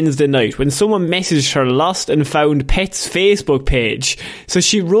last Wednesday night when someone messaged her Lost and Found Pets Facebook page. So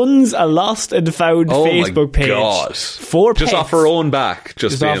she runs a Lost and Found Facebook page. God. For just pets. Off her own back.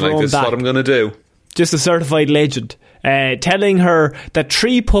 Just being like, this is what I'm going to do. just a certified legend, telling her that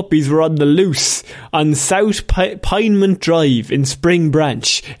 3 puppies were on the loose on South Pinemont Drive in Spring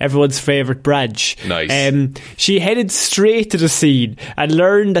Branch, everyone's favourite branch. Nice. She headed straight to the scene and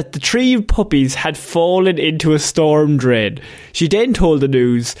learned that the 3 puppies had fallen into a storm drain. She then told the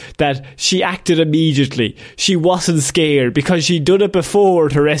news that she acted immediately. She wasn't scared because she'd done it before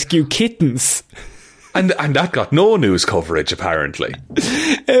to rescue kittens. And that got no news coverage, apparently.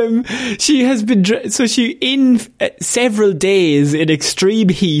 She has been... in several days in extreme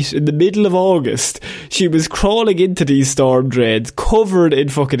heat in the middle of August, she was crawling into these storm drains, covered in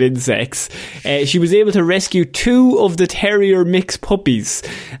fucking insects. She was able to rescue 2 of the terrier mix puppies.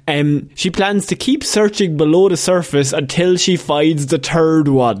 She plans to keep searching below the surface until she finds the 3rd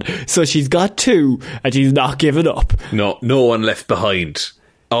one. So she's got 2, and she's not giving up. No one left behind.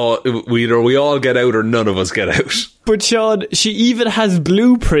 Oh, either we all get out or none of us get out. But Sean, she even has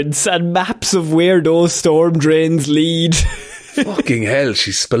blueprints and maps of where those storm drains lead. Fucking hell,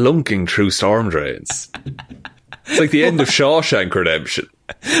 she's spelunking through storm drains. It's like the end of Shawshank Redemption.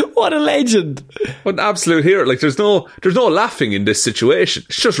 What a legend. What an absolute hero. Like, there's no laughing in this situation.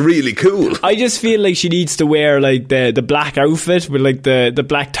 It's just really cool. I just feel like she needs to wear like the black outfit with like the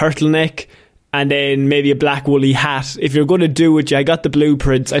black turtleneck. And then maybe a black woolly hat. If you're going to do it, I got the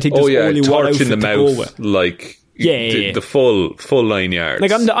blueprints. I think there's only one outfit in the to mouth, go with. Like the full 9 yards.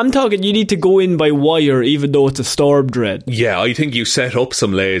 Like I'm talking, you need to go in by wire, even though it's a storm drain. Yeah, I think you set up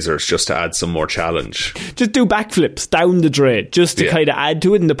some lasers just to add some more challenge. Just do backflips down the drain, just to kind of add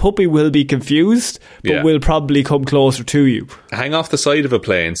to it, and the puppy will be confused, but will probably come closer to you. Hang off the side of a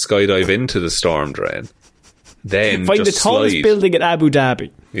plane, skydive into the storm drain. Then find just the tallest slide. building in Abu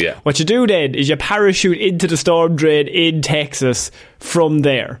Dhabi. Yeah. What you do then is you parachute into the storm drain in Texas from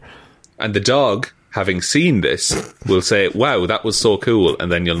there. And the dog, having seen this, will say, "Wow, that was so cool,"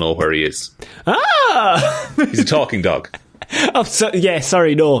 and then you'll know where he is. Ah! He's a talking dog. Oh,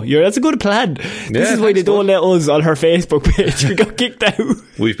 sorry, no. That's a good plan. This is why they don't let us on her Facebook page. We got kicked out.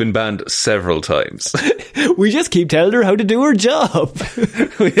 We've been banned several times. We just keep telling her how to do her job.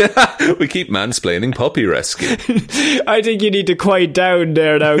 Yeah, we keep mansplaining puppy rescue. I think you need to quiet down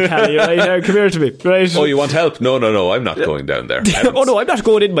there now, Callie. Right now, come here to me. Right? Oh, you want help? No, I'm not going down there. Oh no, I'm not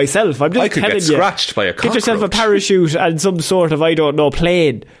going in myself. I'm just I could telling get scratched by a cockroach. Get yourself a parachute and some sort of,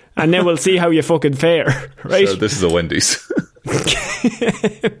 plane. And then we'll see how you fucking fare, right? So this is a Wendy's. But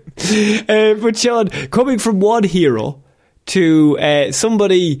Sean, coming from one hero to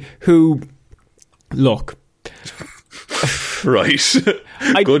somebody who, look, right,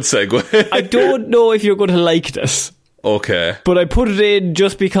 good segue. I don't know if you're going to like this. Okay, but I put it in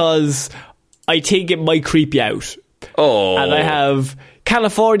just because I think it might creep you out. Oh, and I have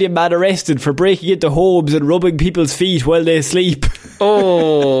California man arrested for breaking into homes and rubbing people's feet while they sleep.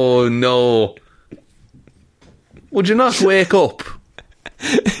 Oh no. Would you not wake up?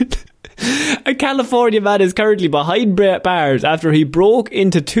 A California man is currently behind bars after he broke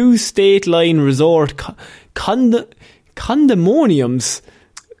into 2 State Line Resort condominiums.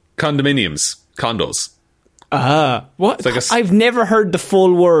 Condos. What? Like I've never heard the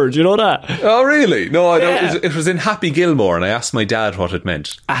full word. You know that? Oh, really? No, I don't. It was in Happy Gilmore, and I asked my dad what it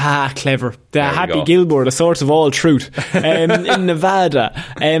meant. Ah, clever. Happy Gilmore, the source of all truth, in Nevada.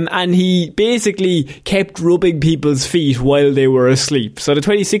 And he basically kept rubbing people's feet while they were asleep. So the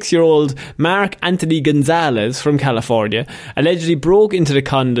 26-year-old Mark Anthony Gonzalez from California allegedly broke into the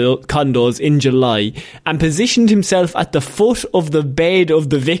condos in July and positioned himself at the foot of the bed of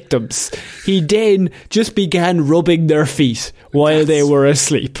the victims. He then just began rubbing their feet while they were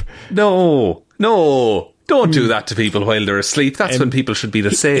asleep. No, don't do that to people while they're asleep. That's when people should be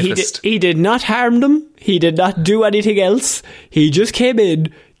the safest. He did not harm them. He did not do anything else. He just came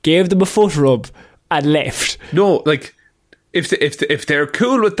in, gave them a foot rub, and left. No, like if they're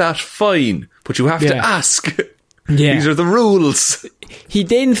cool with that, fine. But you have to ask. Yeah. These are the rules. He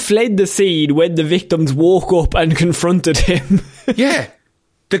then fled the scene when the victims woke up and confronted him. Yeah.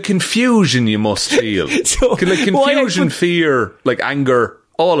 The confusion you must feel. Confusion, fear, anger,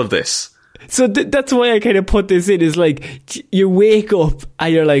 all of this. So that's why I kind of put this in, is you wake up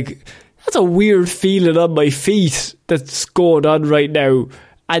and you're like, that's a weird feeling on my feet that's going on right now.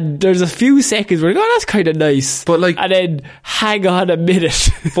 And there's a few seconds where that's kind of nice. But and then hang on a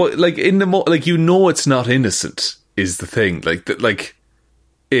minute. But in the you know it's not innocent is the thing.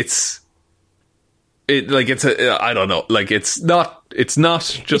 It's I don't know. It's not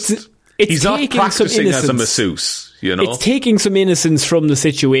just. He's not practicing as a masseuse, you know. It's taking some innocence from the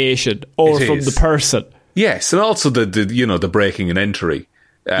situation or from the person. Yes, and also the breaking and entry.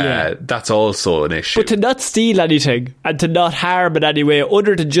 That's also an issue. But to not steal anything and to not harm in any way,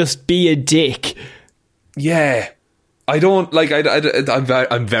 other than just be a dick, Yeah. I don't, like,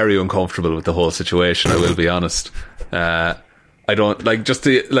 I'm very uncomfortable with the whole situation, I will be honest. I don't, like, just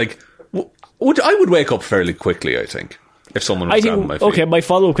the, like, I would wake up fairly quickly, I think, if someone was grabbing my feet. Okay, my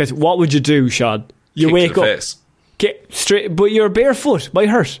follow-up question, what would you do, Sean? You Kick wake to the up, face. get straight, but you're barefoot, might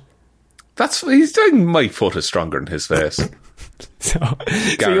hurt. He's doing, my foot is stronger than his face. So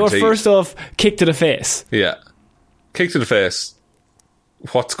you're first off, kick to the face. Yeah. Kick to the face.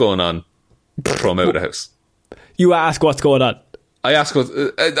 What's going on? Throw him out of the house. You ask what's going on. I ask what.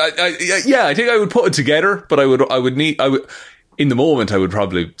 I think I would put it together, but I would in the moment I would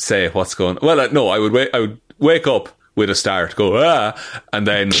probably say what's going. Well, no, I would wake up with a start, go and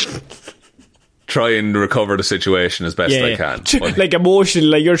then try and recover the situation as best I can. Like emotional,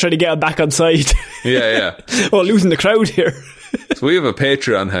 like you're trying to get him back on side. Yeah. Oh, losing the crowd here. So we have a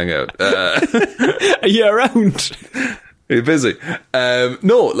Patreon hangout. Are you around? Are you busy?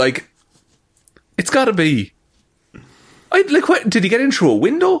 No, like it's got to be. What, did he get in through a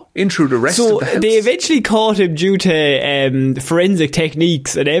window? In through the rest of the house? They eventually caught him due to forensic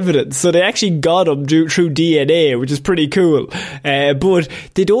techniques and evidence. So they actually got him through DNA, which is pretty cool. But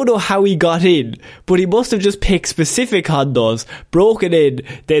they don't know how he got in. But he must have just picked specific condos, broken in,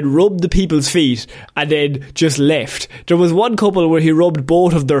 then rubbed the people's feet, and then just left. There was one couple where he rubbed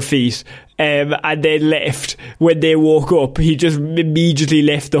both of their feet, and then left. When they woke up, he just immediately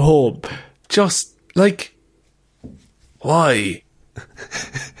left the home. Just, like... Why?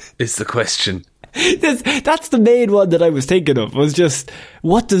 Is the question. That's the main one that I was thinking of. Was just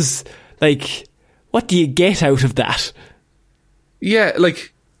what do you get out of that? Yeah,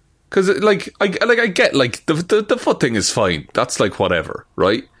 like, because I get like the foot thing is fine. That's like whatever,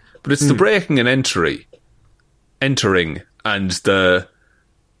 right? But it's the breaking and entering, and the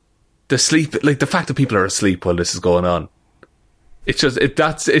sleep, like the fact that people are asleep while this is going on. It's just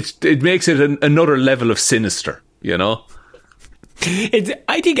it makes it another level of sinister. You know,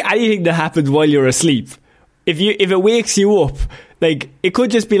 I think anything that happens while you're asleep, if it wakes you up, like it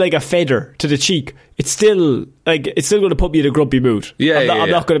could just be like a feather to the cheek. It's still going to put me in a grumpy mood. I'm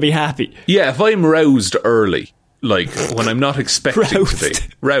not going to be happy. Yeah, if I'm roused early, like when I'm not expecting to be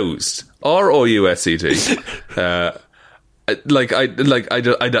roused, R-O-U-S-E-T, I'm going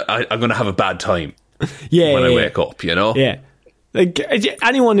to have a bad time. When I wake up, you know. Yeah. Like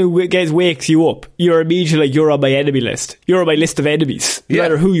anyone who wakes you up, you're immediately like, you're on my enemy list. You're on my list of enemies, no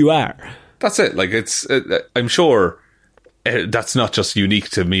matter who you are. That's it. Like I'm sure that's not just unique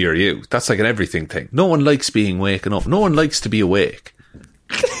to me or you. That's like an everything thing. No one likes being waken up. No one likes to be awake.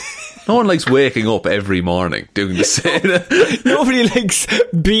 No one likes waking up every morning doing the same. Nobody likes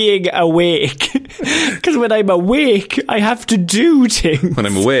being awake. Because when I'm awake, I have to do things. When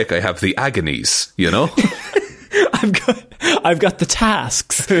I'm awake, I have the agonies, you know? I've got the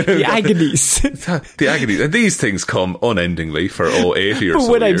tasks, the agonies. The agonies. And these things come unendingly for 80 or so years. But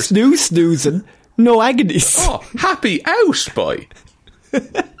when I'm snoozing, no agonies. Oh, happy out, boy.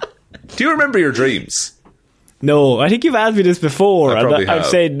 Do you remember your dreams? No, I think you've asked me this before. I've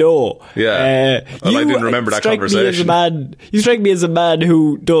said no. Yeah. Well, I didn't remember that conversation. You strike me as a man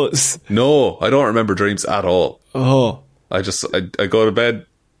who does. No, I don't remember dreams at all. Oh. I go to bed,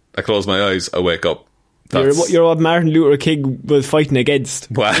 I close my eyes, I wake up. You're what Martin Luther King was fighting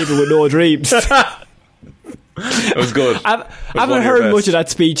against. Wow. People with no dreams. It was good. I haven't heard much of that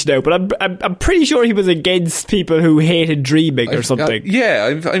speech now, but I'm pretty sure he was against people who hated dreaming or something.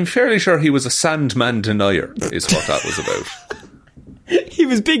 I'm fairly sure he was a Sandman denier, is what that was about. He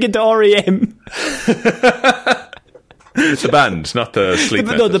was big into R.E.M. The band, not the sleep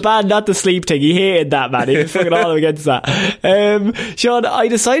method. No, the band, not the sleep thing. He hated that, man. He was fucking all against that. Sean, I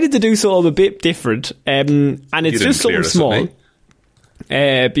decided to do something a bit different, and it's just something small.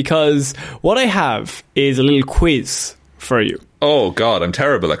 Because what I have is a little quiz for you. Oh, God, I'm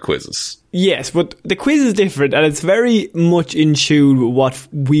terrible at quizzes. Yes, but the quiz is different, and it's very much in tune with what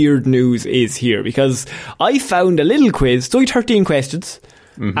weird news is here, because I found a little quiz, it's only 13 questions,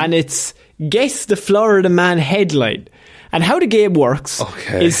 and it's Guess the Florida Man headline. And how the game works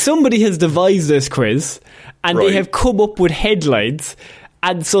is somebody has devised this quiz, and they have come up with headlines,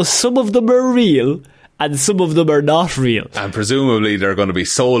 and so some of them are real, and some of them are not real. And presumably they're going to be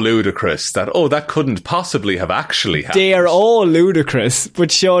so ludicrous that, that couldn't possibly have actually happened. They are all ludicrous,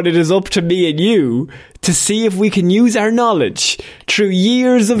 but Sean, it is up to me and you to see if we can use our knowledge through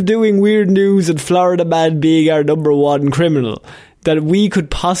years of doing weird news and Florida Man being our number one criminal, that we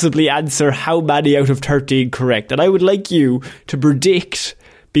could possibly answer how many out of 13 correct. And I would like you to predict,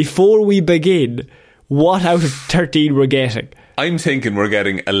 before we begin, what out of 13 we're getting. I'm thinking we're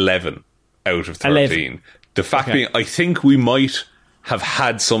getting 11 out of 13. 11. The fact being, I think we might have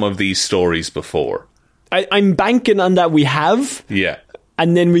had some of these stories before. I'm banking on that we have, Yeah.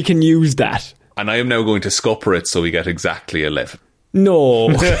 and then we can use that. And I am now going to scupper it so we get exactly 11.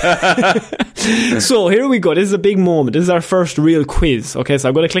 No. So here we go. This is a big moment. This is our first real quiz. Okay, so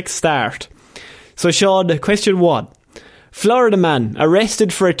I'm going to click start. So Sean, question 1. Florida man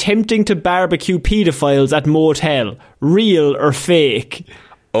arrested for attempting to barbecue paedophiles at motel. Real or fake?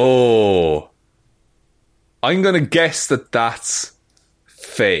 Oh. I'm going to guess that that's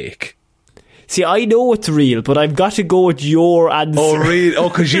fake. See, I know it's real, but I've got to go with your answer. Oh, really? Oh,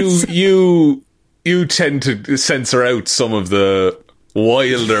 because you tend to censor out some of the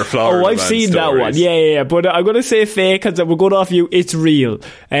wilder Florida I've man seen stories. that one. Yeah. But I'm going to say fake because we're going off you. It's real.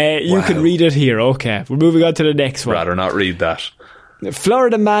 You can read it here. Okay, we're moving on to the next one. Rather not read that.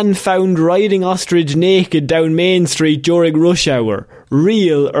 Florida man found riding ostrich naked down Main Street during rush hour.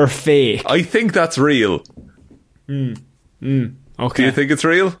 Real or fake? I think that's real. Okay. Do you think it's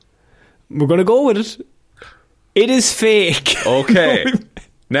real? We're going to go with it. It is fake. Okay.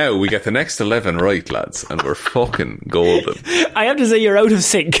 Now we get the next 11 right, lads, and we're fucking golden. I have to say you're out of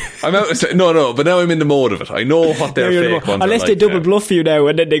sync. I'm out. No, but now I'm in the mode of it. I know what their fake ones are. Unless they double bluff you now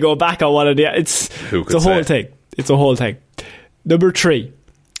and then they go back on one of the... It's a whole thing. It's a whole thing. Number 3.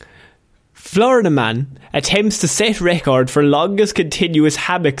 Florida man attempts to set record for longest continuous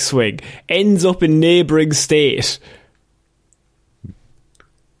hammock swing. Ends up in neighbouring state.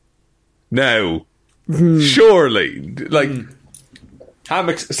 Now, surely, like...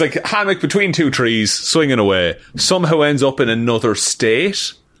 Hammocks, it's like a hammock between two trees, swinging away, somehow ends up in another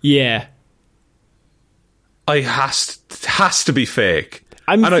state. Yeah. Has to be fake.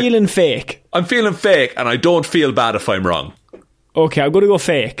 I'm feeling fake. I'm feeling fake, and I don't feel bad if I'm wrong. Okay, I'm going to go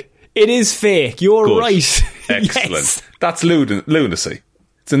fake. It is fake. You're Good. right. Excellent. Yes. That's lunacy.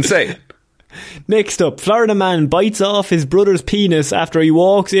 It's insane. Next up, Florida man bites off his brother's penis after he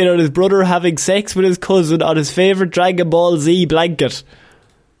walks in on his brother having sex with his cousin on his favourite Dragon Ball Z blanket.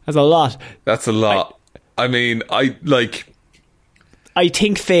 That's a lot. That's a lot. I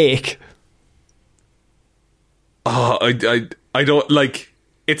think fake. Oh, I don't like.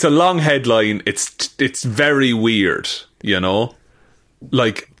 It's a long headline. It's very weird, you know.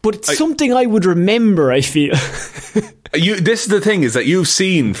 Like, but it's something I would remember. I feel. This is the thing, is that you've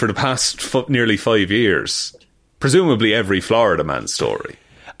seen for the past nearly 5 years, presumably every Florida man story.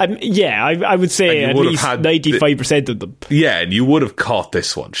 I would say at least 95% of them. Yeah, and you would have caught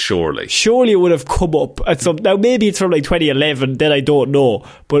this one, surely. Surely it would have come up at some. Now maybe it's from like 2011. Then I don't know,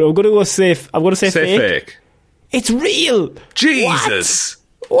 but I'm going to go safe. I'm going to say fake. It's real. Jesus.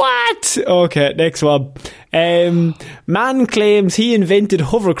 What? Okay, next one. Man claims he invented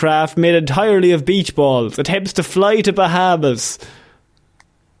hovercraft made entirely of beach balls. Attempts to fly to Bahamas.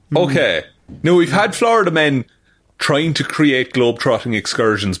 Okay. Now, we've had Florida men trying to create globetrotting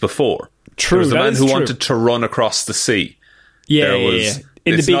excursions before. True. There was a man who wanted to run across the sea. Yeah,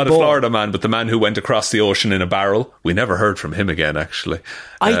 It's not a Florida man, but the man who went across the ocean in a barrel. We never heard from him again, actually.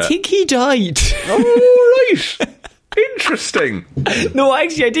 I think he died. Oh, right. Interesting. No,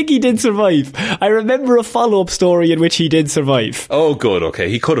 actually, I think he did survive. I remember a follow-up story in which he did survive. Oh, good, okay.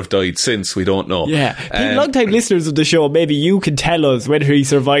 He could have died since, we don't know. Yeah. Long-time listeners of the show, maybe you can tell us whether he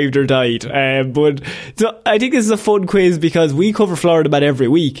survived or died. But so I think this is a fun quiz because we cover Florida Man every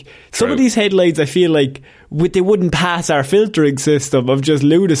week. Some of these headlines, I feel like they wouldn't pass our filtering system of just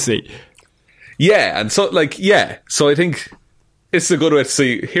lunacy. Yeah, and so, so I think it's a good way to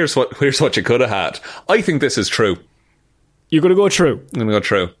see, here's what you could have had. I think this is true. You're going to go true? I'm going to go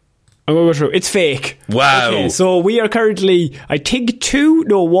true. I'm going to go true. It's fake. Wow. Okay, so we are currently, I think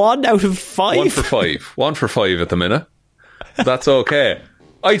 1 out of 5. 1 for 5. 1 for 5 at the minute. That's okay.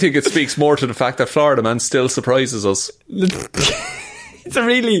 I think it speaks more to the fact that Florida Man still surprises us. It's a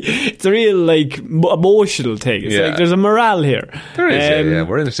real like emotional thing. It's like there's a morale here. There is, yeah,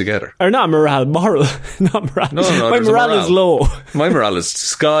 we're in it together. Or not morale, moral. Not morale. No, my morale is low. My morale is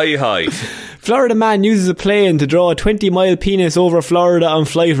sky high. Florida man uses a plane to draw a 20-mile penis over Florida on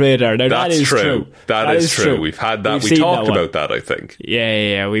flight radar. Now that is true. That is true. We've had that. We talked about that, I think.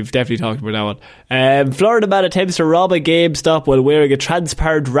 Yeah. We've definitely talked about that one. Florida man attempts to rob a GameStop while wearing a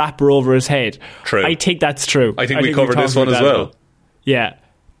transparent wrapper over his head. True. I think that's true. I think we covered this one as well. Yeah,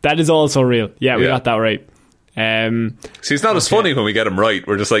 that is also real. Yeah, we got that right. See, it's not as funny when we get them right.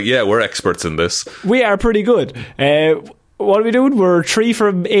 We're just like, yeah, we're experts in this. We are pretty good. What are we doing? We're 3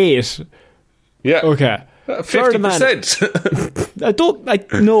 from 8. Yeah. Okay.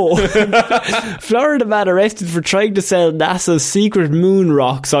 50%. No. Florida man arrested for trying to sell NASA's secret moon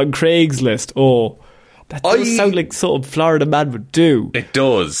rocks on Craigslist. Oh, that does sound like something Florida man would do. It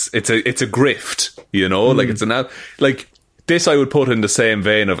does. It's a grift, you know? Like, it's this I would put in the same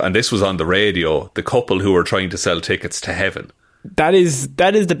vein of, and this was on the radio, the couple who were trying to sell tickets to heaven. That is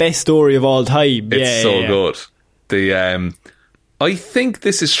the best story of all time. It's good. I think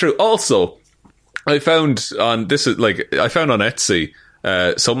this is true. Also, I found on Etsy,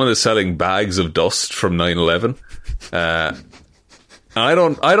 someone is selling bags of dust from 9/11. I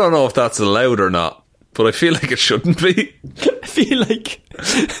don't know if that's allowed or not, but I feel like it shouldn't be.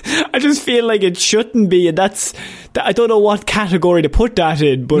 I just feel like it shouldn't be, and I don't know what category to put that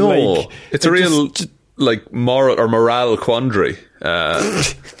in, but no, it's a real moral or morale quandary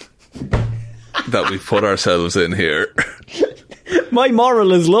that we've put ourselves in here. My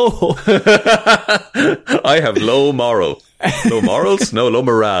moral is low. I have low moral. Low morals? No, low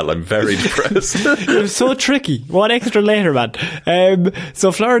morale. I'm very depressed. You're so tricky. What extra later, man?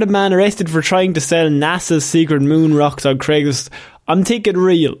 So Florida man arrested for trying to sell NASA's secret moon rocks on Craigslist. I'm thinking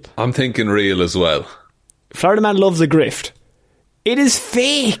real. I'm thinking real as well. Florida man loves a grift. It is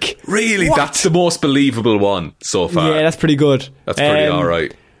fake. Really? What? That's the most believable one so far. Yeah, that's pretty good. That's pretty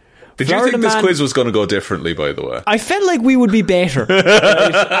alright. Did Florida you think this quiz was going to go differently, by the way? I felt like we would be better. Right?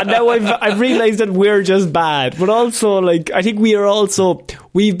 And now I've realised that we're just bad. But also, I think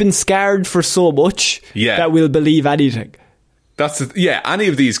we've been scarred for so much that we'll believe anything. Any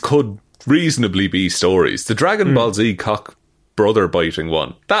of these could reasonably be stories. The Dragon Ball Z cock brother biting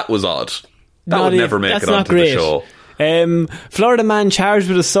one, that was odd. That would never make it onto the show. Florida man charged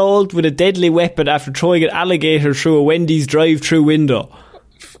with assault with a deadly weapon after throwing an alligator through a Wendy's drive-through window.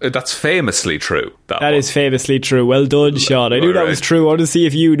 That's famously true. That is famously true. Well done, Sean. I knew that was true. I want to see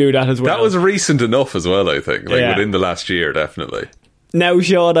if you knew that as well. That was recent enough as well, I think. Within the last year, definitely. Now,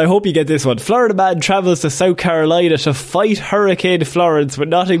 Sean, I hope you get this one. Florida man travels to South Carolina to fight Hurricane Florence with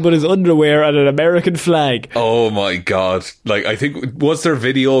nothing but his underwear and an American flag. Oh my God. I think, was there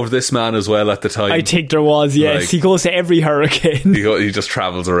video of this man as well at the time? I think there was, yes. He goes to every hurricane. He just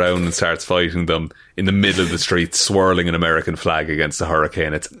travels around and starts fighting them in the middle of the street, swirling an American flag against a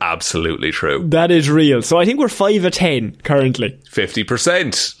hurricane. It's absolutely true. That is real. So I think we're 5 of 10 currently. 50%.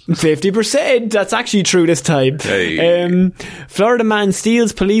 50%. That's actually true this time. Hey. Florida man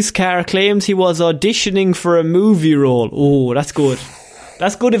steals police car, claims he was auditioning for a movie role. Oh, that's good.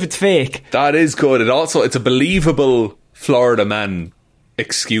 That's good if it's fake. That is good. It's a believable Florida man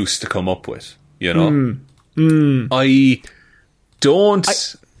excuse to come up with, you know?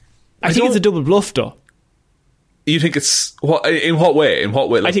 I think it's a double bluff, though. You think it's... In what way?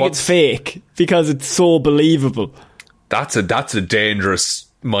 I think it's fake because it's so believable. That's a dangerous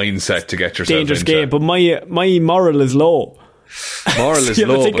mindset to get yourself dangerous into. Game, but my moral is low. Moral is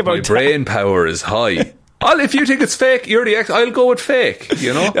low, but my brain power is high. If you think it's fake, you're the I'll go with fake,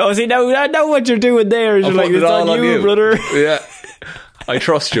 you know? No, see, now I know what you're doing there. You're like, it's on you, brother. Yeah. I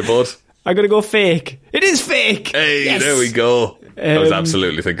trust you, bud. I'm going to go fake. It is fake. Hey, yes. There we go. I was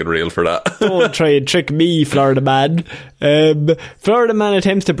absolutely thinking real for that. Don't try and trick me, Florida man. Florida man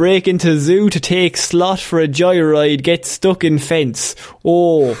attempts to break into zoo to take slot for a joyride, gets stuck in fence.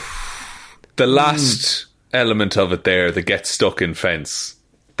 Oh. The last element of it there, the get stuck in fence,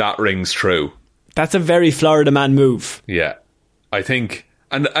 that rings true. That's a very Florida man move. Yeah. I think...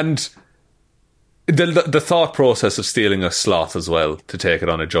 And the thought process of stealing a sloth as well to take it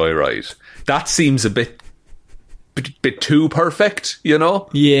on a joyride, that seems a bit too perfect, you know?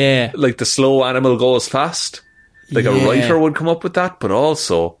 Yeah. Like the slow animal goes fast. Like a writer would come up with that, but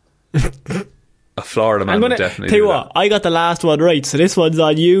also a Florida man would definitely tell you do what, that. I got the last one right, so this one's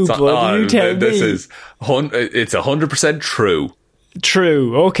on you, but you tell me. It's 100% true.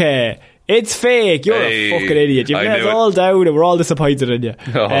 True, okay. It's fake. You're a fucking idiot. You've let us all down and we're all disappointed in you.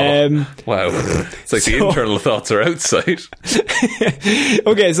 Wow. It's like the internal thoughts are outside.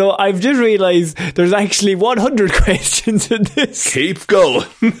 Okay, so I've just realised there's actually 100 questions in this. Keep going.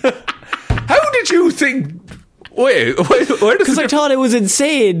 How did you think... Wait, where does... Because I thought it was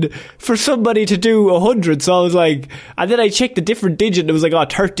insane for somebody to do 100, so I was like... And then I checked the different digit and it was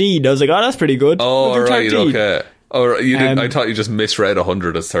like, 13. I was like, that's pretty good. Oh, right, okay. Or you didn't, I thought you just misread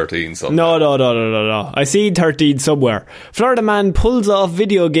 100 as 13 something. No. I seen 13 somewhere. Florida man pulls off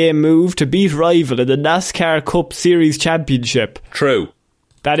video game move to beat rival in the NASCAR Cup Series Championship. True.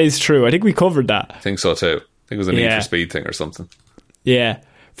 That is true. I think we covered that. I think so too. I think it was a Need for Speed thing or something. Yeah.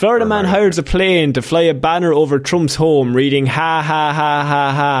 Florida man hires a plane to fly a banner over Trump's home reading ha ha ha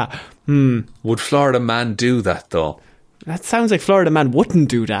ha ha. Would Florida man do that though? That sounds like Florida man wouldn't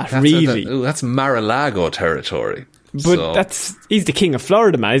do that, really. That's Mar-a-Lago territory. But he's the king of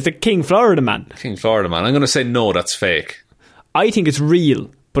Florida man. He's the king Florida man. King Florida man. I'm going to say no, that's fake. I think it's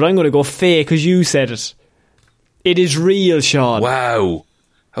real, but I'm going to go fake because you said it. It is real, Sean. Wow.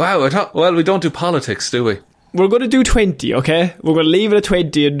 Well, we don't do politics, do we? We're going to do 20, okay? We're going to leave it at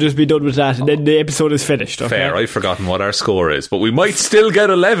 20 and just be done with that, and then the episode is finished, okay? Fair, I've forgotten what our score is, but we might still get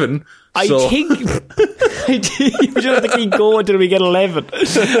 11. I think you just have to keep going till we get 11.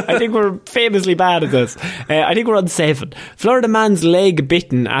 I think we're famously bad at this. I think we're on 7. Florida man's leg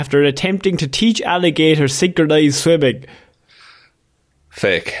bitten after attempting to teach alligators synchronized swimming.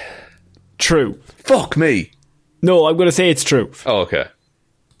 Fake. True. Fuck me. No, I'm going to say it's true. Oh, okay.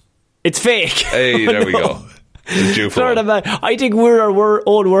 It's fake. Hey, there we go. Florida man, I think we're our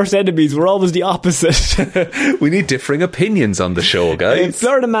own worst enemies. We're always the opposite. We need differing opinions on the show, guys.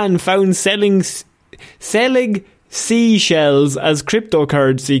 Florida man found selling seashells as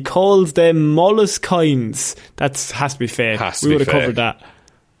cryptocurrency, calls them molluscoins. That has to be fake. We would have covered that.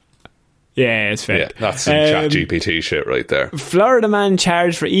 Yeah, it's fake. Yeah, that's some ChatGPT shit right there. Florida man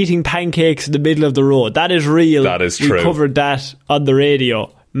charged for eating pancakes in the middle of the road. That is real. That is true. We covered that on the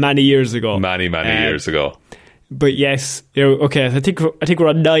radio many years ago. Many years ago. But yes, okay, I think we're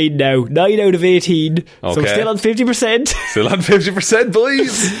on 9 now. 9 out of 18. Okay. So still on 50%. Still on 50%,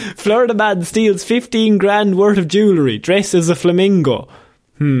 boys. Florida man steals 15 grand worth of jewellery, dressed as a flamingo.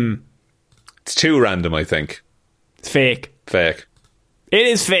 It's too random, I think. It's fake. Fake. It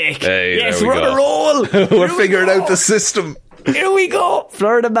is fake. Hey, yes, we're on a roll. We're figuring out the system. Here we go.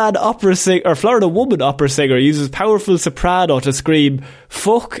 Florida woman opera singer uses powerful soprano to scream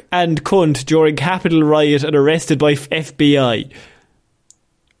 "fuck" and "cunt" during Capitol riot and arrested by FBI.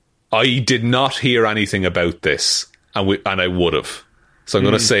 I did not hear anything about this, and I would have. So I'm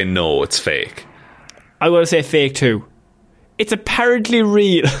going to say no, it's fake. I'm going to say fake too. It's apparently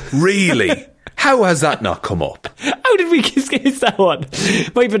real. Really? How has that not come up? How did we guess that one?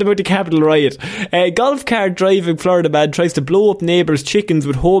 Might have been about the Capitol riot. Golf cart driving Florida man tries to blow up neighbours' chickens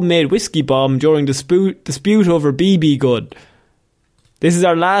with homemade whiskey bomb during dispute over BB gun. This is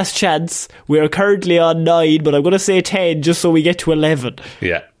our last chance. We are currently on 9, but I'm going to say 10 just so we get to 11.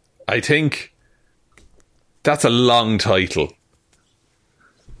 Yeah. I think that's a long title.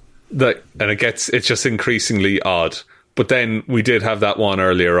 And it's just increasingly odd. But then we did have that one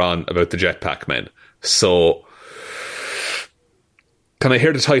earlier on about the jetpack men. So, can I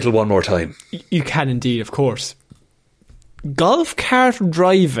hear the title one more time? You can indeed, of course. Golf cart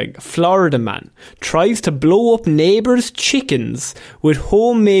driving Florida man tries to blow up neighbours' chickens with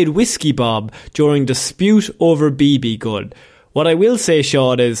homemade whiskey bomb during dispute over BB gun. What I will say,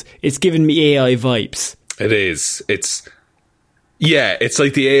 Sean, is it's giving me AI vibes. It is. It's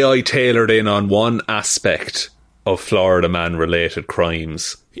like the AI tailored in on one aspect of Florida man related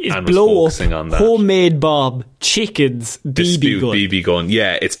crimes and was focusing on that. Homemade bomb, chickens, BB gun.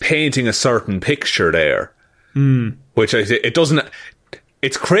 Yeah, it's painting a certain picture there. Which it doesn't.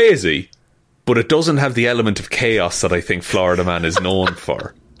 It's crazy, but it doesn't have the element of chaos that I think Florida man is known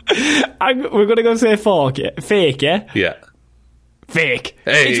for. We're going to go say fake, yeah? Yeah. Fake.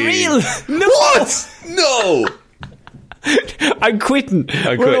 Hey. It's real. No. What? No. I'm quitting.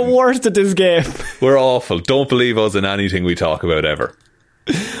 We're the worst at this game. We're awful. Don't believe us in anything we talk about ever.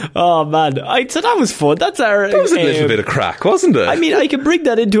 Oh man, so that was fun. That was a little bit of crack, wasn't it? I mean, I can bring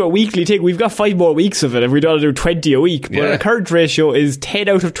that into a weekly thing. We've got 5 more weeks of it and we don't do 20 a week, but our current ratio is 10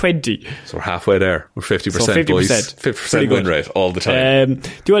 out of 20. So we're halfway there. We're 50%, so 50%. Boys. 50% win rate all the time. Do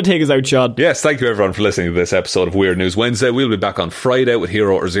you want to take us out, Sean? Yes, thank you everyone for listening to this episode of Weird News Wednesday. We'll be back on Friday with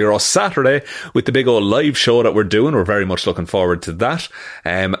Hero or Zero, Saturday with the big old live show that we're doing. We're very much looking forward to that.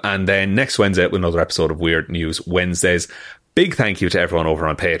 And then next Wednesday with another episode of Weird News Wednesdays. Big thank you to everyone over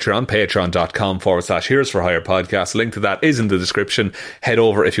on Patreon, patreon.com/Heroes for Hire podcast. Link to that is in the description. Head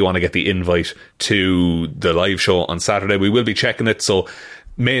over if you want to get the invite to the live show on Saturday. We will be checking it, so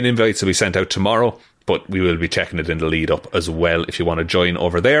main invites will be sent out tomorrow, but we will be checking it in the lead up as well if you want to join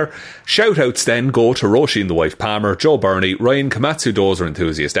over there. Shout outs then go to Roisin the Wife Palmer, Joe Burney, Ryan Komatsu Dozer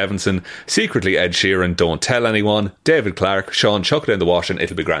Enthusiast Evanson, Secretly Ed Sheeran, Don't Tell Anyone, David Clark, Sean Chuck Down the Washing,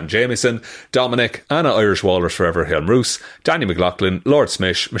 It'll Be Grand Jameson, Dominic, Anna Irish Walrus Forever Helm Roos, Danny McLaughlin, Lord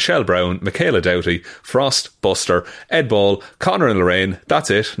Smish, Michelle Brown, Michaela Doughty, Frost, Buster, Ed Ball, Connor and Lorraine.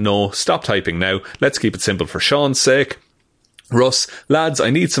 That's it. No, stop typing now. Let's keep it simple for Sean's sake. Russ, lads, I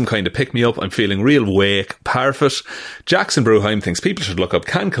need some kind of pick-me-up. I'm feeling real wake. Parfit. Jackson Bruheim thinks people should look up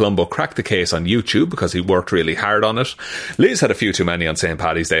Can Columbo crack the case on YouTube because he worked really hard on it. Liz had a few too many on St.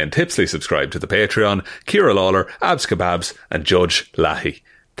 Paddy's Day and tipsily subscribed to the Patreon. Ciara Lawler, Abs Kebabs and Judge Lahey.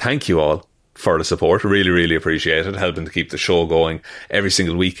 Thank you all for the support. Really, really appreciate it. Helping to keep the show going every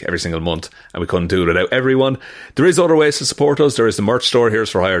single week, every single month. And we couldn't do it without everyone. There is other ways to support us. There is the merch store,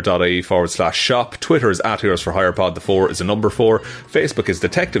 heroesforhire.ie/shop. Twitter is at heroesforhirepod. The 4 is the number 4. Facebook is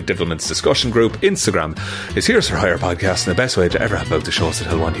Detective Divilment's discussion group. Instagram is Heroes for Hire podcast. And the best way to ever help out the show is to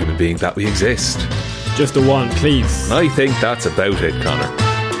tell one human being that we exist. Just the one, please. I think that's about it, Connor.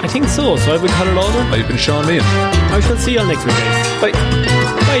 I think so. So I've been Conor Lawler. I've been Sean Meehan. I shall see you all next week, guys. Bye. Bye.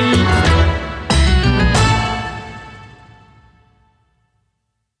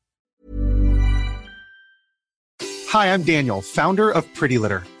 Hi, I'm Daniel, founder of Pretty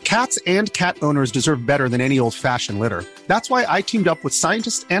Litter. Cats and cat owners deserve better than any old-fashioned litter. That's why I teamed up with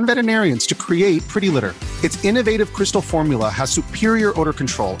scientists and veterinarians to create Pretty Litter. Its innovative crystal formula has superior odor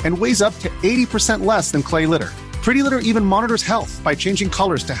control and weighs up to 80% less than clay litter. Pretty Litter even monitors health by changing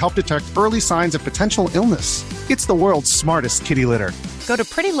colors to help detect early signs of potential illness. It's the world's smartest kitty litter. Go to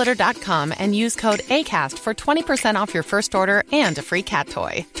prettylitter.com and use code ACAST for 20% off your first order and a free cat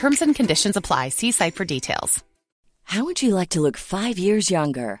toy. Terms and conditions apply. See site for details. How would you like to look 5 years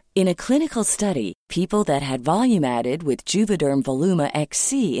younger? In a clinical study, people that had volume added with Juvederm Voluma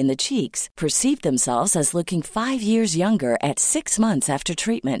XC in the cheeks perceived themselves as looking 5 years younger at 6 months after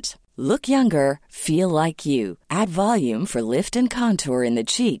treatment. Look younger, feel like you. Add volume for lift and contour in the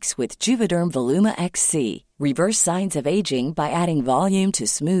cheeks with Juvederm Voluma XC. Reverse signs of aging by adding volume to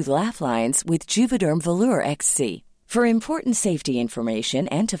smooth laugh lines with Juvederm Volure XC. For important safety information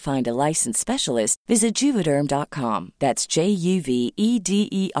and to find a licensed specialist, visit Juvederm.com. That's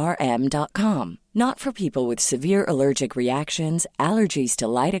JUVEDERM.com. Not for people with severe allergic reactions, allergies to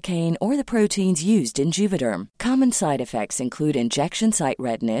lidocaine, or the proteins used in Juvederm. Common side effects include injection site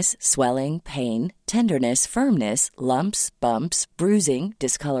redness, swelling, pain, tenderness, firmness, lumps, bumps, bruising,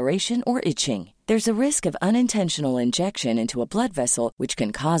 discoloration, or itching. There's a risk of unintentional injection into a blood vessel, which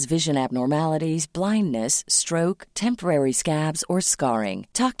can cause vision abnormalities, blindness, stroke, temporary scabs, or scarring.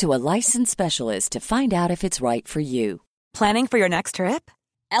 Talk to a licensed specialist to find out if it's right for you. Planning for your next trip?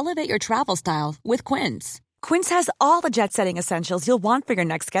 Elevate your travel style with Quince. Quince has all the jet-setting essentials you'll want for your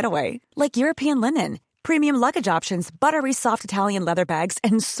next getaway, like European linen, premium luggage options, buttery soft Italian leather bags,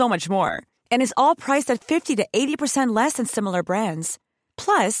 and so much more. And is all priced at 50 to 80% less than similar brands.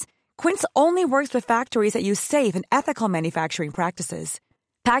 Plus, Quince only works with factories that use safe and ethical manufacturing practices.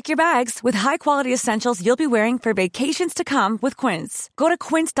 Pack your bags with high-quality essentials you'll be wearing for vacations to come with Quince. Go to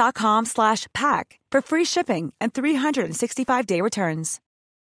quince.com/pack for free shipping and 365-day returns.